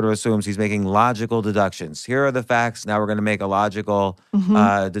everyone sort of assumes he's making logical deductions. Here are the facts. Now we're going to make a logical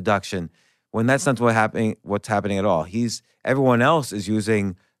deduction. When that's not what's happening at all. Everyone else is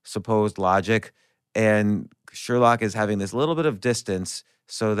using supposed logic, and Sherlock is having this little bit of distance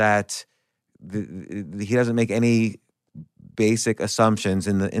so that he doesn't make any basic assumptions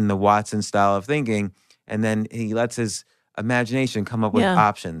in the Watson style of thinking, and then he lets his imagination come up with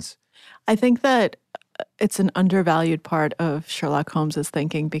options. I think that it's an undervalued part of Sherlock Holmes's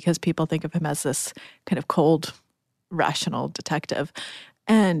thinking, because people think of him as this kind of cold, rational detective.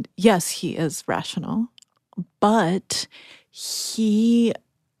 And yes, he is rational, but he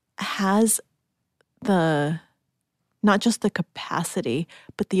has not just the capacity,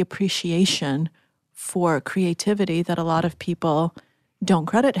 but the appreciation for creativity that a lot of people, don't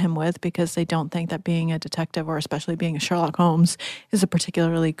credit him with because they don't think that being a detective, or especially being a Sherlock Holmes, is a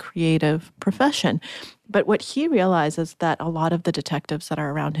particularly creative profession. But what he realizes that a lot of the detectives that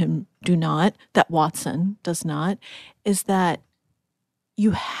are around him do not, that Watson does not, is that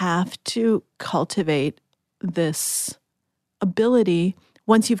you have to cultivate this ability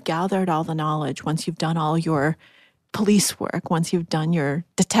once you've gathered all the knowledge, once you've done all your police work, once you've done your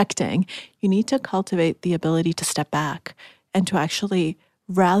detecting, you need to cultivate the ability to step back and to actually,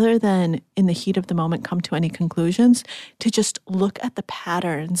 rather than in the heat of the moment come to any conclusions, to just look at the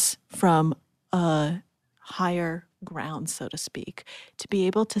patterns from a higher ground, so to speak, to be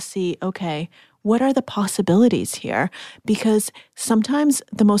able to see, okay, what are the possibilities here? Because sometimes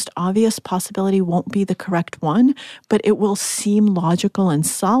the most obvious possibility won't be the correct one, but it will seem logical and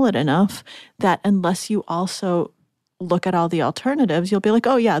solid enough that unless you also look at all the alternatives, you'll be like,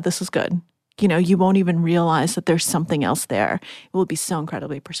 oh yeah, this is good. You won't even realize that there's something else there. It will be so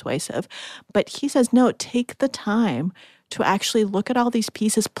incredibly persuasive. But he says, no, take the time to actually look at all these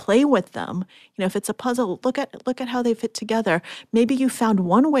pieces, play with them. If it's a puzzle, look at how they fit together. Maybe you found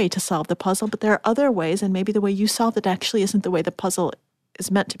one way to solve the puzzle, but there are other ways, and maybe the way you solved it actually isn't the way the puzzle is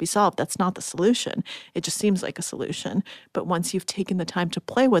meant to be solved. That's not the solution. It just seems like a solution. But once you've taken the time to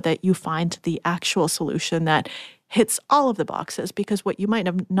play with it, you find the actual solution that hits all of the boxes, because what you might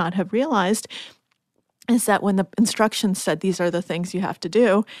not have realized is that when the instructions said these are the things you have to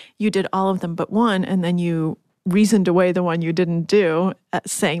do, you did all of them but one, and then you reasoned away the one you didn't do,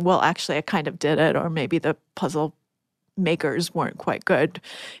 saying, well, actually, I kind of did it, or maybe the puzzle makers weren't quite good.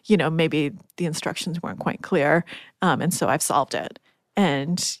 Maybe the instructions weren't quite clear, and so I've solved it.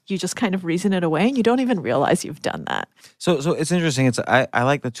 And you just kind of reason it away, and you don't even realize you've done that. So it's interesting. I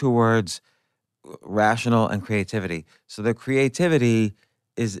like the two words rational and creativity. So the creativity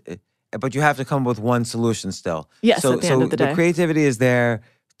is, but you have to come up with one solution still. Yes, at the end of the day. The creativity is there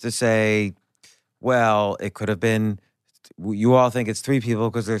to say, well, it could have been, you all think it's 3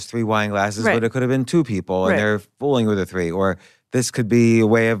 people because there's 3 wine glasses, right. but it could have been 2 people and they're fooling with the 3. Or this could be a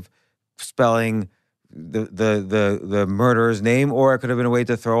way of spelling the murderer's name, or it could have been a way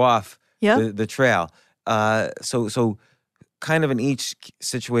to throw off the trail. So kind of in each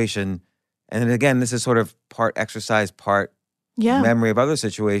situation. And again, this is sort of part exercise, part memory of other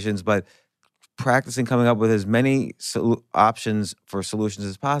situations, but practicing coming up with as many options for solutions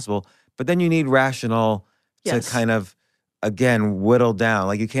as possible. But then you need rational to kind of, again, whittle down.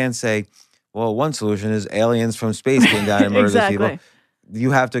 Like you can't say, well, one solution is aliens from space came down and murdered people.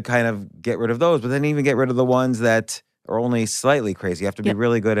 You have to kind of get rid of those, but then even get rid of the ones that are only slightly crazy. You have to be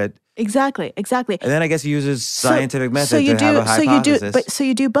really good at... Exactly. And then I guess he uses scientific method to have a hypothesis. So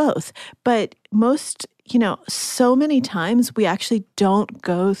you do both. But most, so many times we actually don't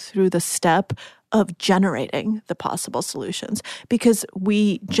go through the step of generating the possible solutions, because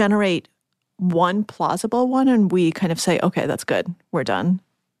we generate one plausible one and we kind of say, okay, that's good, we're done.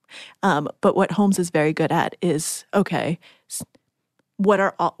 But what Holmes is very good at is, okay, what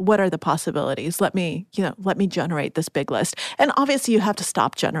are the possibilities? Let me generate this big list. And obviously you have to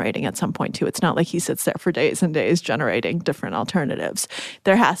stop generating at some point too. It's not like he sits there for days and days generating different alternatives.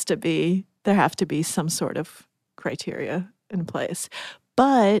 There have to be some sort of criteria in place.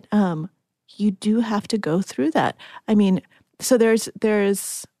 But you do have to go through that. I mean, so there's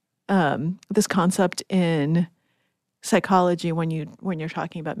this concept in psychology when you're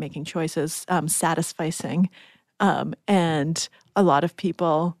talking about making choices, satisficing. And a lot of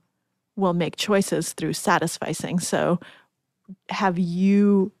people will make choices through satisficing. So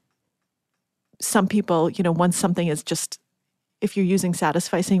some people, once something is just, if you're using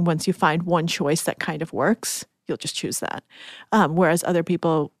satisficing, once you find one choice that kind of works, you'll just choose that. Whereas other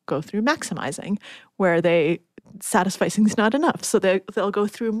people go through maximizing, where satisficing is not enough. So they'll go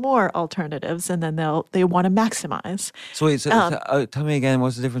through more alternatives, and then they want to maximize. So wait, tell me again,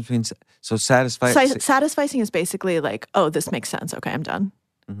 what's the difference between satisficing? Satisficing is basically like, oh, this makes sense. Okay, I'm done.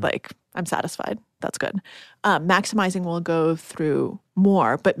 Mm-hmm. Like, I'm satisfied. That's good. Maximizing will go through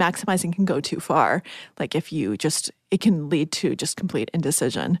more, but maximizing can go too far. Like it can lead to just complete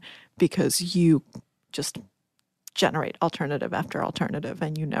indecision, because you just generate alternative after alternative,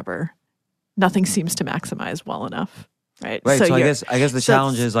 and nothing seems to maximize well enough, right? Right. So I guess the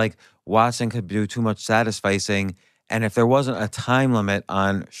challenge is like Watson could do too much satisficing, and if there wasn't a time limit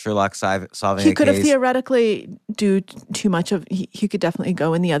on Sherlock solving a case, he could have theoretically do too much of. He could definitely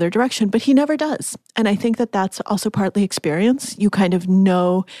go in the other direction, but he never does. And I think that that's also partly experience. You kind of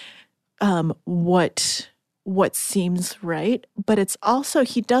know what seems right, but it's also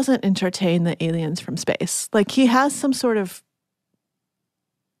he doesn't entertain the aliens from space. Like he has some sort of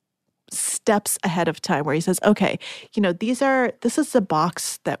steps ahead of time where he says, okay, this is the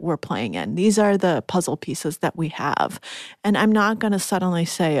box that we're playing in. These are the puzzle pieces that we have. And I'm not going to suddenly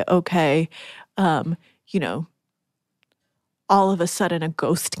say, okay, all of a sudden a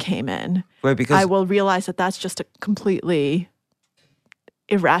ghost came in. Right, because I will realize that that's just a completely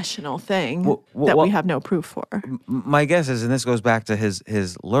irrational thing that we have no proof for. My guess is, and this goes back to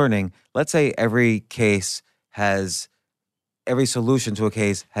his learning, let's say every solution to a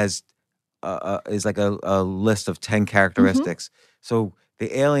case has is like a list of 10 characteristics. So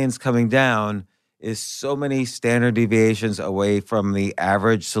the aliens coming down is so many standard deviations away from the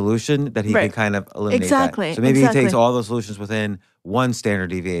average solution that he can kind of eliminate that. So maybe he takes all the solutions within one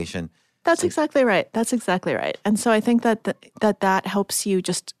standard deviation. That's exactly right. And so I think that helps you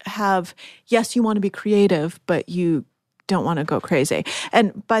just have, yes, you want to be creative, but you don't want to go crazy.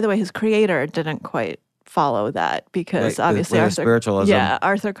 And by the way, his creator didn't quite follow that because obviously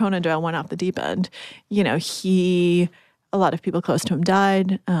Arthur Conan Doyle went off the deep end. A lot of people close to him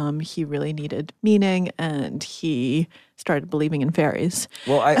died. He really needed meaning, and he started believing in fairies.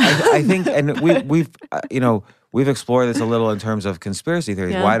 Well, I think, and we've explored this a little in terms of conspiracy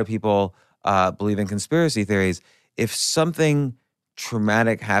theories. Yeah. Why do people believe in conspiracy theories? If something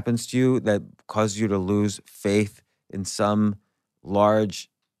traumatic happens to you that causes you to lose faith in some large,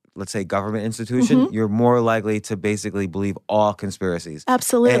 let's say, government institution, you're more likely to basically believe all conspiracies.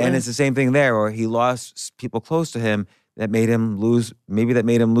 Absolutely. And it's the same thing there, where he lost people close to him that made him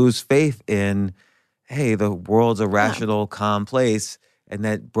lose faith in, hey, the world's a rational, calm place, and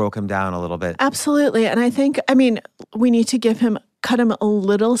that broke him down a little bit. Absolutely. And I think, we need to cut him a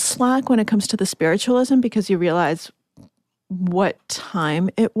little slack when it comes to the spiritualism, because you realize what time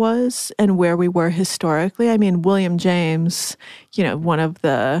it was and where we were historically. William James, one of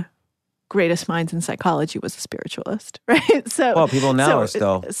the greatest minds in psychology, was a spiritualist, right? So, people now are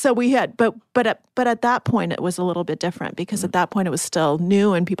still. So we had, but at that point it was a little bit different, because at that point it was still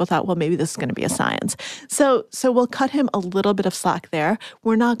new, and people thought, well, maybe this is going to be a science. So we'll cut him a little bit of slack there.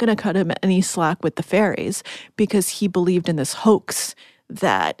 We're not going to cut him any slack with the fairies, because he believed in this hoax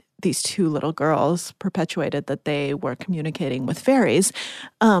that these two little girls perpetuated, that they were communicating with fairies,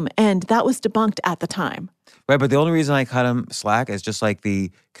 and that was debunked at the time. Right, but the only reason I cut him slack is just like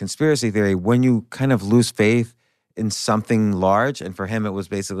the conspiracy theory. When you kind of lose faith in something large, and for him it was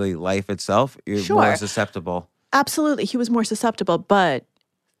basically life itself, you're more susceptible. Absolutely, he was more susceptible, but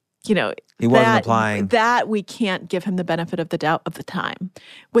he wasn't applying. That we can't give him the benefit of the doubt of the time.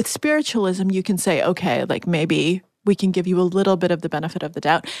 With spiritualism, you can say, okay, like maybe we can give you a little bit of the benefit of the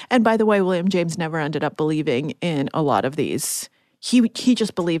doubt. And by the way, William James never ended up believing in a lot of these. He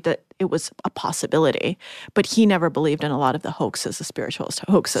just believed that it was a possibility, but he never believed in a lot of the hoaxes, the spiritualist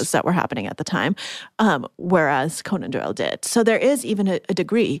hoaxes that were happening at the time, whereas Conan Doyle did. So there is even a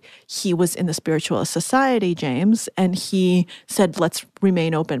degree. He was in the spiritualist society, James, and he said, let's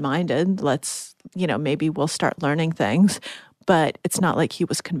remain open-minded. Let's, maybe we'll start learning things. But it's not like he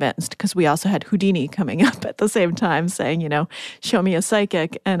was convinced, because we also had Houdini coming up at the same time saying, show me a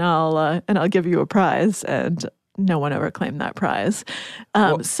psychic and I'll give you a prize. And no one ever claimed that prize.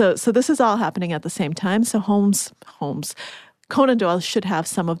 So this is all happening at the same time. So Conan Doyle should have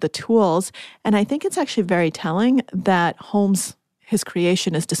some of the tools. And I think it's actually very telling that Holmes, his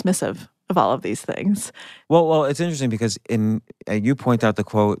creation, is dismissive of all of these things. Well, it's interesting because you point out the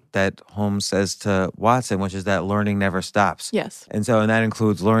quote that Holmes says to Watson, which is that learning never stops. Yes. And that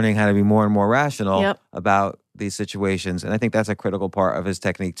includes learning how to be more and more rational about these situations. And I think that's a critical part of his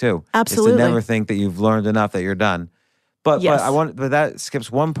technique too. Absolutely. Is to never think that you've learned enough that you're done. But that skips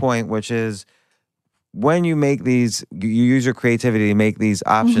one point, which is when you make these, you use your creativity to make these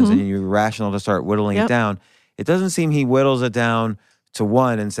options and you're rational to start whittling it down. It doesn't seem he whittles it down to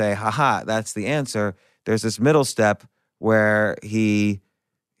one and say, haha, that's the answer. There's this middle step where he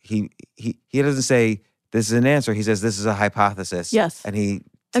doesn't say this is an answer. He says this is a hypothesis. Yes. And he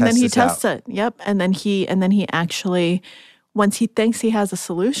tests it. Yep. And then he actually, once he thinks he has a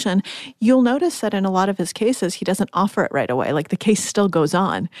solution, you'll notice that in a lot of his cases, he doesn't offer it right away. Like the case still goes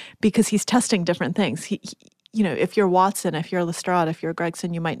on because he's testing different things. He if you're Watson, if you're Lestrade, if you're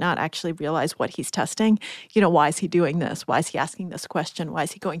Gregson, you might not actually realize what he's testing. Why is he doing this? Why is he asking this question? Why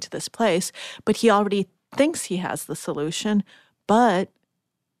is he going to this place? But he already thinks he has the solution, but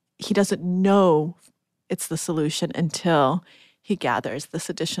he doesn't know it's the solution until he gathers this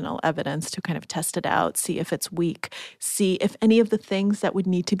additional evidence to kind of test it out, see if it's weak, see if any of the things that would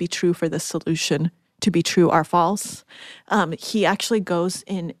need to be true for this solution to be true are false. He actually goes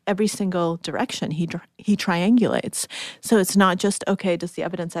in every single direction. He triangulates. So it's not just, okay, does the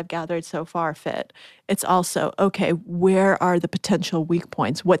evidence I've gathered so far fit? It's also, okay, where are the potential weak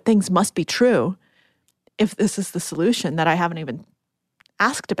points? What things must be true if this is the solution that I haven't even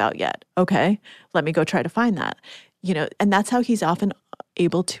asked about yet? Okay, let me go try to find that. And that's how he's often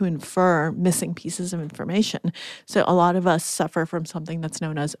able to infer missing pieces of information. So a lot of us suffer from something that's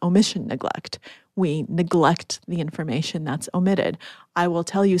known as omission neglect. We neglect the information that's omitted. I will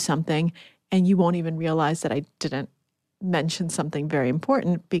tell you something, and you won't even realize that I didn't mention something very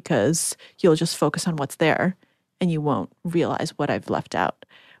important because you'll just focus on what's there, and you won't realize what I've left out,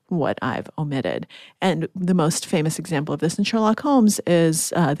 what I've omitted. And the most famous example of this in Sherlock Holmes is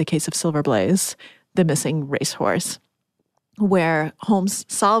the case of Silver Blaze, the missing racehorse, where Holmes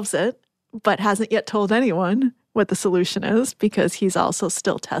solves it, but hasn't yet told anyone what the solution is because he's also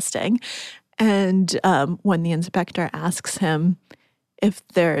still testing. And when the inspector asks him if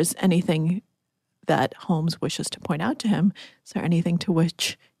there's anything that Holmes wishes to point out to him, is there anything to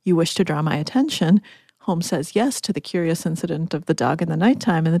which you wish to draw my attention? Holmes says yes to the curious incident of the dog in the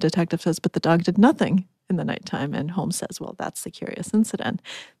nighttime, and the detective says, but the dog did nothing in the nighttime. And Holmes says, well, that's the curious incident.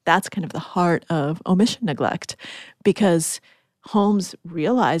 That's kind of the heart of omission neglect, because Holmes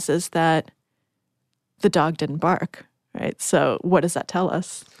realizes that the dog didn't bark, right? So what does that tell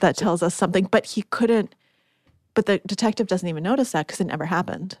us? That tells us something, but the detective doesn't even notice that because it never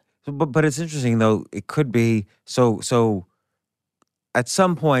happened. But it's interesting though. It could be so at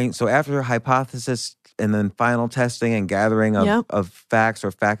some point. So after hypothesis and then final testing and gathering of facts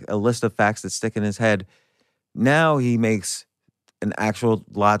or a list of facts that stick in his head, now he makes an actual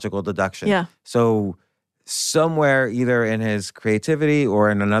logical deduction. Yeah. So somewhere, either in his creativity or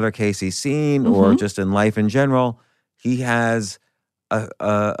in another case he's seen, or just in life in general, he has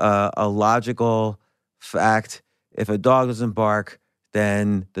a logical fact. If a dog doesn't bark,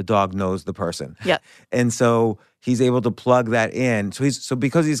 then the dog knows the person. Yeah. And so he's able to plug that in. So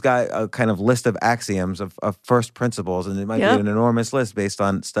because he's got a kind of list of axioms of first principles, and it might be an enormous list based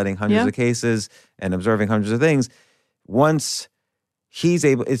on studying hundreds of cases and observing hundreds of things. Once he's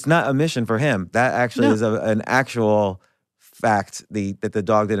able, it's not a mission for him. That actually is an actual fact that the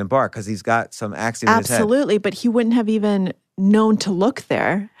dog didn't bark, because he's got some axiom in his head. Absolutely, but he wouldn't have even known to look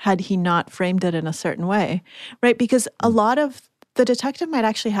there had he not framed it in a certain way, right? Because a lot of the detective might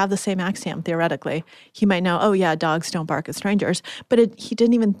actually have the same axiom, theoretically. He might know, oh yeah, dogs don't bark at strangers, but he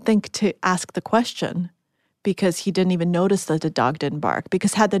didn't even think to ask the question because he didn't even notice that the dog didn't bark.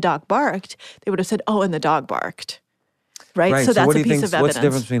 Because had the dog barked, they would have said, oh, and the dog barked. Right? So that's what do a you piece think? of evidence. What's the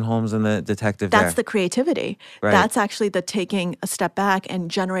difference between Holmes and the detective That's there? the creativity. Right. That's actually the taking a step back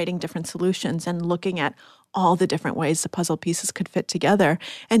and generating different solutions and looking at all the different ways the puzzle pieces could fit together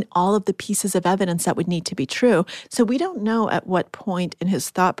and all of the pieces of evidence that would need to be true. So we don't know at what point in his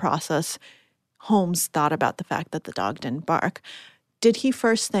thought process Holmes thought about the fact that the dog didn't bark. Did he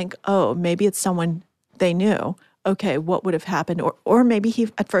first think, oh, maybe it's someone they knew? Okay, what would have happened? Or maybe he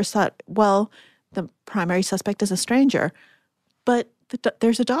at first thought, well, the primary suspect is a stranger, but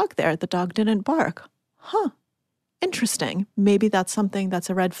there's a dog there. The dog didn't bark. Huh. Interesting. Maybe that's something that's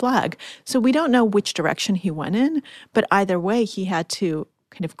a red flag. So we don't know which direction he went in, but either way, he had to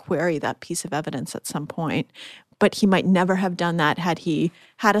kind of query that piece of evidence at some point. But he might never have done that had he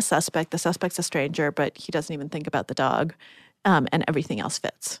had a suspect. The suspect's a stranger, but he doesn't even think about the dog, and everything else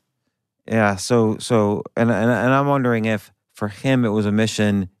fits. Yeah. So, and I'm wondering if for him it was a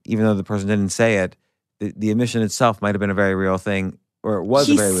mission, even though the person didn't say it. The omission itself might have been a very real thing, or it was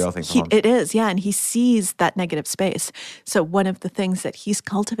a very real thing for Holmes. It is, yeah, and he sees that negative space. So one of the things that he's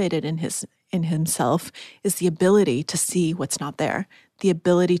cultivated in himself is the ability to see what's not there, the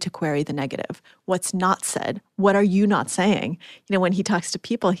ability to query the negative, what's not said. What are you not saying? You know, when he talks to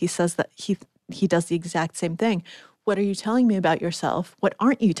people, he says that he does the exact same thing. What are you telling me about yourself? What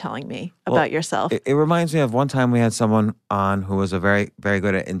aren't you telling me about yourself? It reminds me of one time we had someone on who was a very, very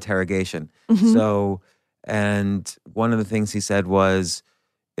good at interrogation. Mm-hmm. So, and one of the things he said was,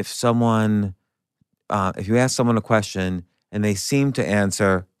 if you ask someone a question and they seem to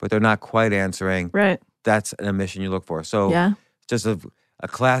answer, but they're not quite answering, right, that's an omission you look for. So, yeah. Just a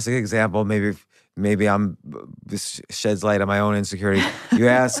classic example, maybe this sheds light on my own insecurity. You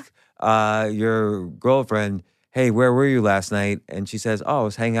ask your girlfriend, hey, where were you last night? And she says, oh, I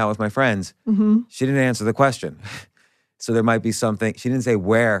was hanging out with my friends. Mm-hmm. She didn't answer the question. So there might be something, she didn't say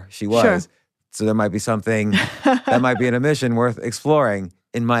where she was. Sure. So there might be something that might be an omission worth exploring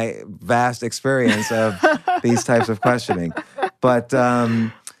in my vast experience of these types of questioning. But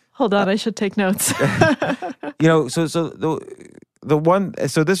hold on, I should take notes. so the one,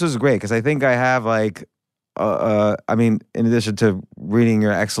 so this was great because I think I have like, I mean, in addition to reading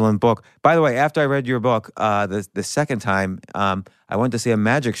your excellent book. By the way, after I read your book, the second time, I went to see a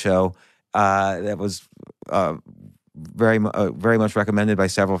magic show that was very much recommended by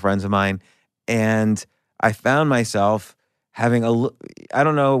several friends of mine, and I found myself having I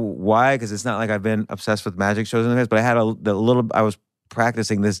don't know why, because it's not like I've been obsessed with magic shows in the past, but I had I was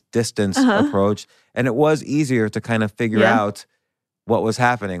practicing this distance approach, and it was easier to kind of figure out what was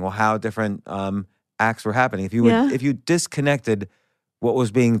happening, or how different acts were happening. If you disconnected what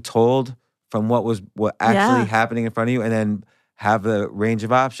was being told from what actually happening in front of you, and then have the range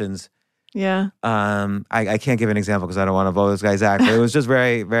of options. Yeah. I can't give an example because I don't want to blow this guy's act, but it was just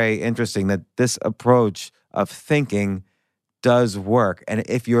very, very interesting that this approach of thinking does work. And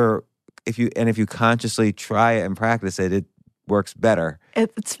if you consciously try it and practice it, it works better.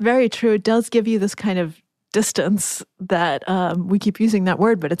 It's very true. It does give you this kind of distance that we keep using that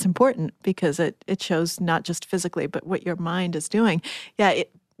word, but it's important because it shows not just physically, but what your mind is doing. Yeah,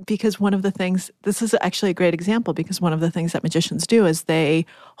 because one of the things, this is actually a great example, because one of the things that magicians do is they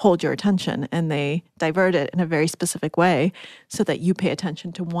hold your attention and they divert it in a very specific way so that you pay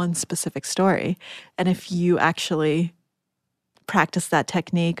attention to one specific story. And if you actually practice that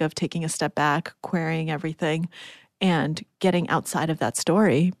technique of taking a step back, querying everything, and getting outside of that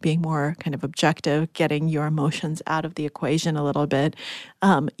story, being more kind of objective, getting your emotions out of the equation a little bit,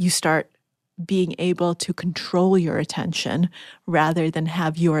 you start being able to control your attention rather than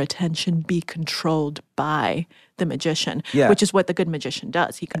have your attention be controlled by the magician, which is what the good magician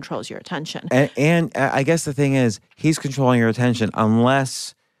does. He controls your attention. And I guess the thing is, he's controlling your attention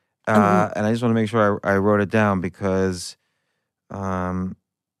unless, and I just want to make sure I wrote it down because, unless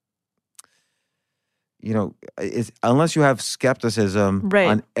you have skepticism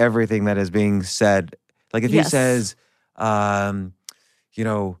on everything that is being said. Like if he says,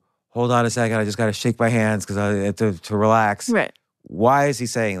 hold on a second, I just got to shake my hands because to relax. Right. Why is he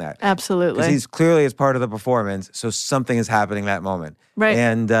saying that? Absolutely. Because he's clearly as part of the performance, so something is happening that moment. Right.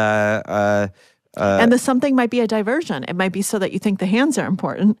 And the something might be a diversion. It might be so that you think the hands are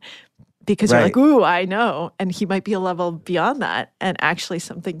important because you're like, ooh, I know. And he might be a level beyond that, and actually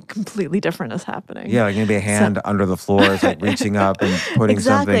something completely different is happening. Yeah, like maybe a hand under the floor is like reaching up and putting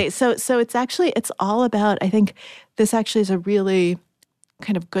something. Exactly. So it's all about, I think this actually is a really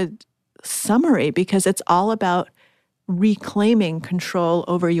kind of good summary, because it's all about reclaiming control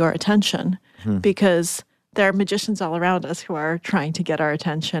over your attention, because there are magicians all around us who are trying to get our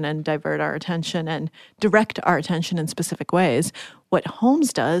attention and divert our attention and direct our attention in specific ways. What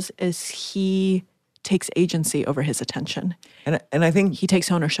Holmes does is he takes agency over his attention. And I think he takes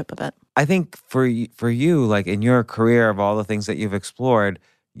ownership of it. I think for you, like in your career of all the things that you've explored,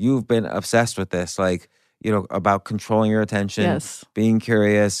 you've been obsessed with this, like, about controlling your attention, being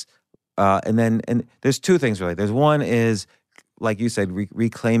curious. And there's two things really. There's one is, like you said,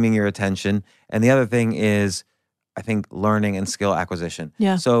 reclaiming your attention. And the other thing is, I think, learning and skill acquisition.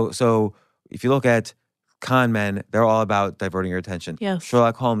 Yeah. So if you look at con men, they're all about diverting your attention. Yes.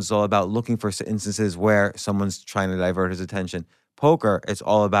 Sherlock Holmes is all about looking for instances where someone's trying to divert his attention. Poker, it's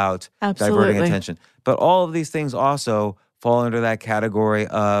all about diverting attention. But all of these things also fall under that category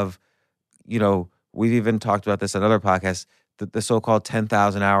of, we've even talked about this on other podcasts, the so-called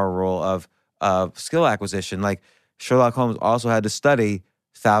 10,000 hour rule of skill acquisition. Like Sherlock Holmes also had to study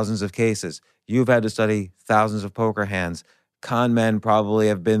thousands of cases. You've had to study thousands of poker hands. Con men probably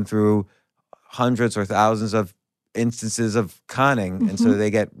have been through hundreds or thousands of instances of conning, and so they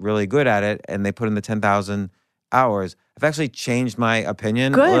get really good at it, and they put in the 10,000 hours. I've actually changed my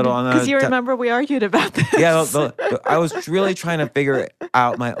opinion a little on that. Because you remember we argued about this. Yeah, I was really trying to figure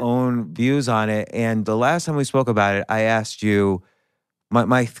out my own views on it, and the last time we spoke about it, I asked you,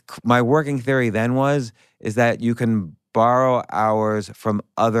 my working theory then is that you can borrow hours from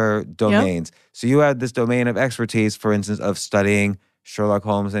other domains. So you had this domain of expertise, for instance, of studying Sherlock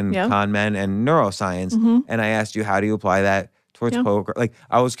Holmes and con men and neuroscience, and I asked you, how do you apply that towards poker? Like,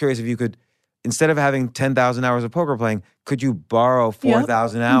 I was curious if you could, instead of having 10,000 hours of poker playing, could you borrow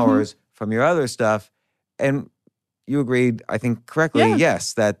 4,000 hours from your other stuff? And you agreed, I think correctly,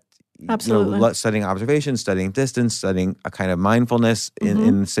 yes, that absolutely. Studying observation, studying distance, studying a kind of mindfulness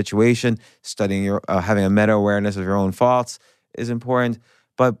in the situation, studying your having a meta awareness of your own faults is important.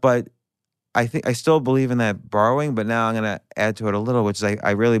 But I think I still believe in that borrowing, but now I'm going to add to it a little, which is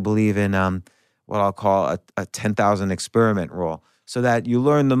I really believe in what I'll call a 10,000 experiment rule, so that you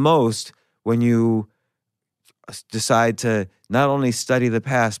learn the most when you decide to not only study the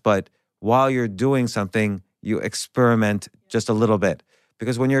past, but while you're doing something, you experiment just a little bit.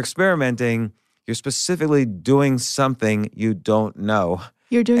 Because when you're experimenting, you're specifically doing something you don't know.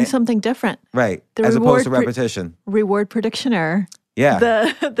 You're doing something different. Right. The As opposed to reward repetition. Reward prediction error.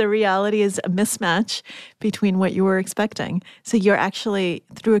 Yeah. The reality is a mismatch between what you were expecting. So you're actually,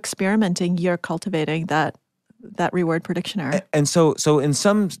 through experimenting, you're cultivating that reward prediction error. And so in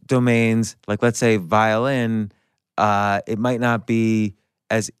some domains, like let's say violin, it might not be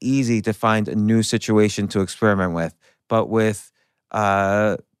as easy to find a new situation to experiment with. But with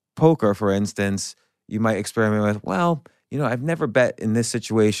poker, for instance, you might experiment with, well, I've never bet in this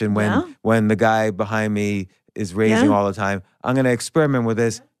situation when the guy behind me is raising all the time. I'm going to experiment with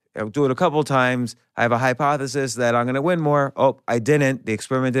this. I'll do it a couple times. I have a hypothesis that I'm going to win more. Oh, I didn't. The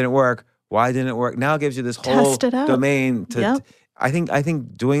experiment didn't work. Why didn't it work? Now it gives you this whole domain to. I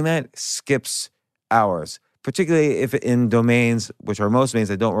think doing that skips hours, particularly if in domains, which are most domains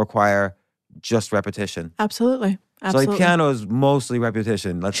that don't require just repetition. Absolutely. So like piano is mostly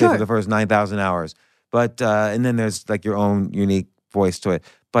repetition. Let's say for the first 9,000 hours. But and then there's like your own unique voice to it.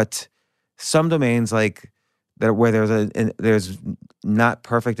 But some domains like that where there's not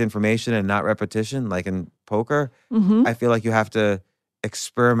perfect information and not repetition, like in poker, I feel like you have to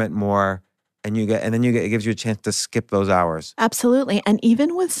experiment more, and then it gives you a chance to skip those hours. Absolutely. And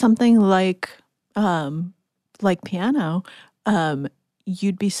even with something like piano,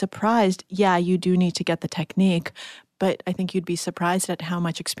 you'd be surprised. Yeah, you do need to get the technique, but I think you'd be surprised at how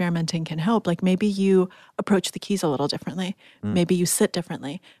much experimenting can help. Like maybe you approach the keys a little differently. Maybe you sit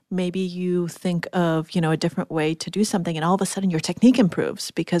differently. Maybe you think of, a different way to do something, and all of a sudden your technique improves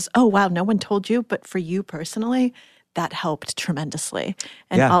because, oh, wow, no one told you, but for you personally, that helped tremendously.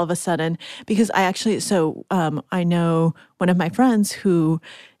 And all of a sudden, because I know one of my friends who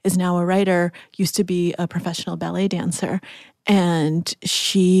is now a writer, used to be a professional ballet dancer. And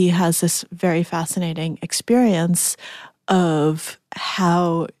she has this very fascinating experience of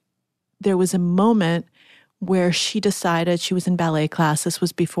how there was a moment where she decided she was in ballet class. This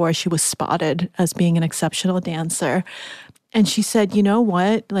was before she was spotted as being an exceptional dancer. And she said, you know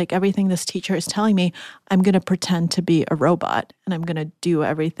what? Like everything this teacher is telling me, I'm going to pretend to be a robot and I'm going to do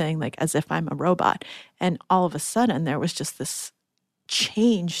everything like as if I'm a robot. And all of a sudden there was just this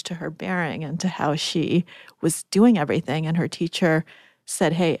change to her bearing and to how she was doing everything. And her teacher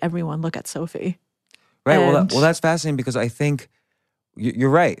said, hey, everyone look at Sophie. Right. Well, that's fascinating because I think you're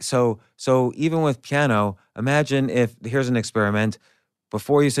right. So even with piano, imagine if, here's an experiment,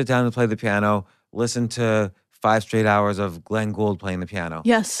 before you sit down to play the piano, listen to 5 straight hours of Glenn Gould playing the piano.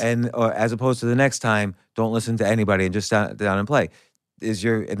 Yes. Or as opposed to the next time, don't listen to anybody and just sit down and play.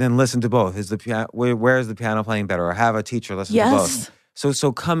 And then listen to both. Is the piano, where is the piano playing better? Or have a teacher listen to both.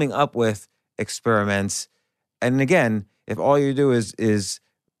 So coming up with experiments, and again, if all you do is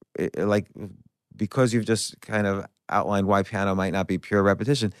like, because you've just kind of outlined why piano might not be pure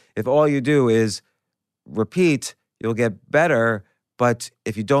repetition, if all you do is repeat, you'll get better. But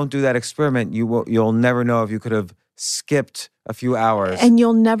if you don't do that experiment, you'll never know if you could have skipped a few hours. And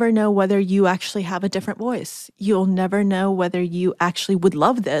you'll never know whether you actually have a different voice. You'll never know whether you actually would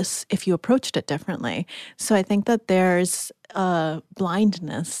love this if you approached it differently. So I think that there's a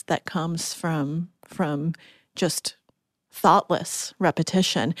blindness that comes from just thoughtless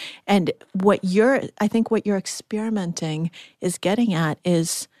repetition. And I think what you're experimenting is getting at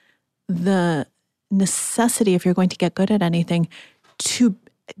is the necessity, if you're going to get good at anything, to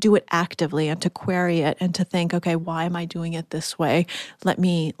do it actively and to query it and to think, okay, why am I doing it this way? Let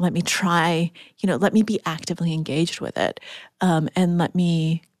me try, let me be actively engaged with it, and let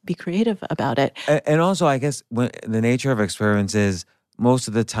me be creative about it. And also, I guess the nature of experiments is most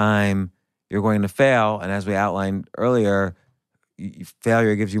of the time you're going to fail. And as we outlined earlier,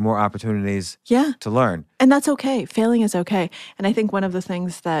 failure gives you more opportunities to learn. And that's okay. Failing is okay. And I think one of the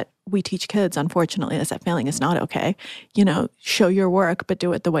things that we teach kids, unfortunately, is that failing is not okay. Show your work, but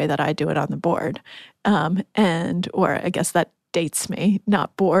do it the way that I do it on the board. Or I guess that dates me,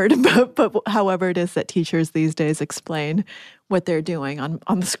 not board, but however it is that teachers these days explain what they're doing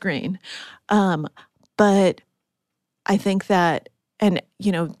on the screen. But I think that, and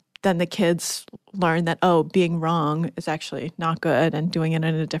then the kids learn that, oh, being wrong is actually not good and doing it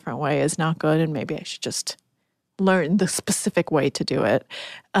in a different way is not good, and maybe I should just learn the specific way to do it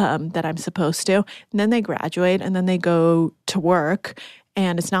that I'm supposed to. And then they graduate and then they go to work,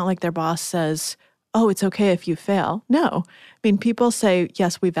 and it's not like their boss says, oh, it's okay if you fail. No. I mean, people say,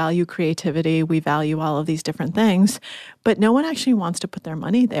 yes, we value creativity, we value all of these different things, but no one actually wants to put their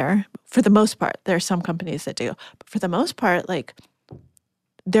money there for the most part. There are some companies that do. But for the most part,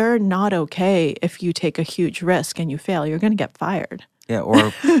 they're not okay if you take a huge risk and you fail. You're going to get fired. Yeah,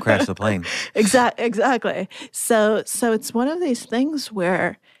 or crash the plane. Exactly. So it's one of these things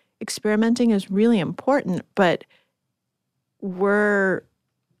where experimenting is really important, but we're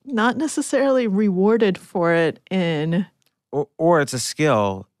not necessarily rewarded for it in... Or it's a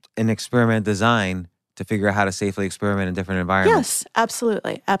skill in experiment design to figure out how to safely experiment in different environments. Yes,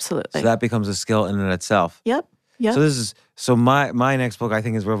 absolutely. Absolutely. So that becomes a skill in and itself. Yep. Yep. So my next book, I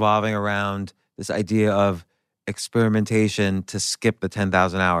think, is revolving around this idea of experimentation to skip the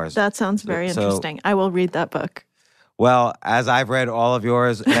 10,000 hours. That sounds very interesting. I will read that book. Well, as I've read all of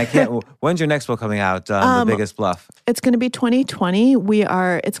yours, and I can't. When's your next book coming out? The Biggest Bluff. It's going to be 2020.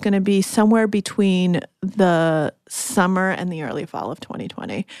 It's going to be somewhere between the summer and the early fall of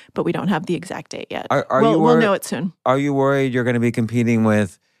 2020, but we don't have the exact date yet. We'll know it soon. Are you worried you're going to be competing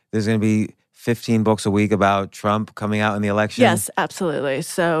with? There's going to be 15 books a week about Trump coming out in the election? Yes, absolutely.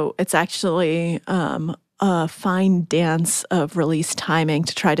 So it's actually a fine dance of release timing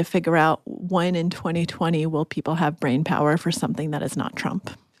to try to figure out when in 2020 will people have brain power for something that is not Trump.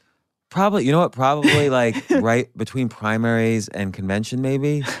 Probably, you know what? Probably like right between primaries and convention,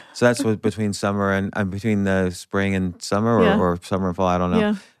 maybe. So that's what between summer and between the spring and summer, or summer and fall. I don't know.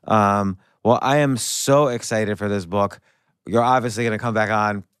 Yeah. Well, I am so excited for this book. You're obviously going to come back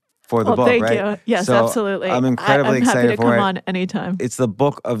on for the book, thank right? you. Yes, so absolutely. I'm incredibly excited happy to for come it. on anytime. It's the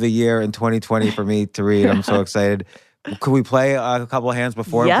book of the year in 2020 for me to read. I'm so excited. Could we play a couple of hands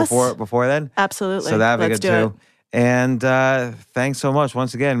before then? Absolutely. So that'd be Let's good do too. And thanks so much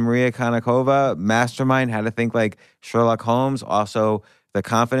once again, Maria Konnikova, mastermind, how to think like Sherlock Holmes, also The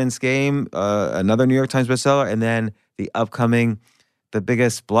Confidence Game, another New York Times bestseller, and then the upcoming The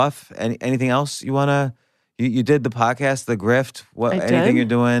Biggest Bluff. Anything else you want to... You did the podcast, The Grift. Anything you're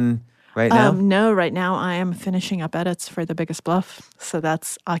doing right now? No, right now I am finishing up edits for The Biggest Bluff. So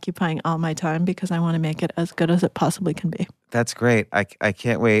that's occupying all my time because I want to make it as good as it possibly can be. That's great. I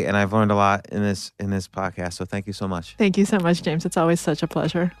can't wait. And I've learned a lot in this podcast. So thank you so much. Thank you so much, James. It's always such a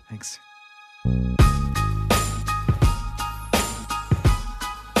pleasure. Thanks.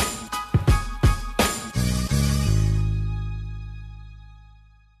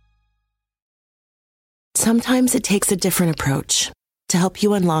 Sometimes it takes a different approach to help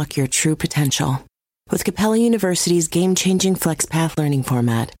you unlock your true potential. With Capella University's game-changing FlexPath learning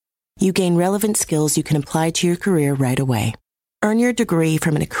format, you gain relevant skills you can apply to your career right away. Earn your degree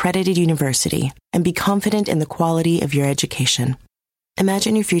from an accredited university and be confident in the quality of your education.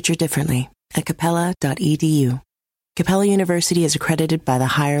 Imagine your future differently at capella.edu. Capella University is accredited by the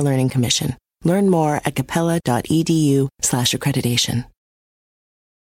Higher Learning Commission. Learn more at capella.edu/accreditation.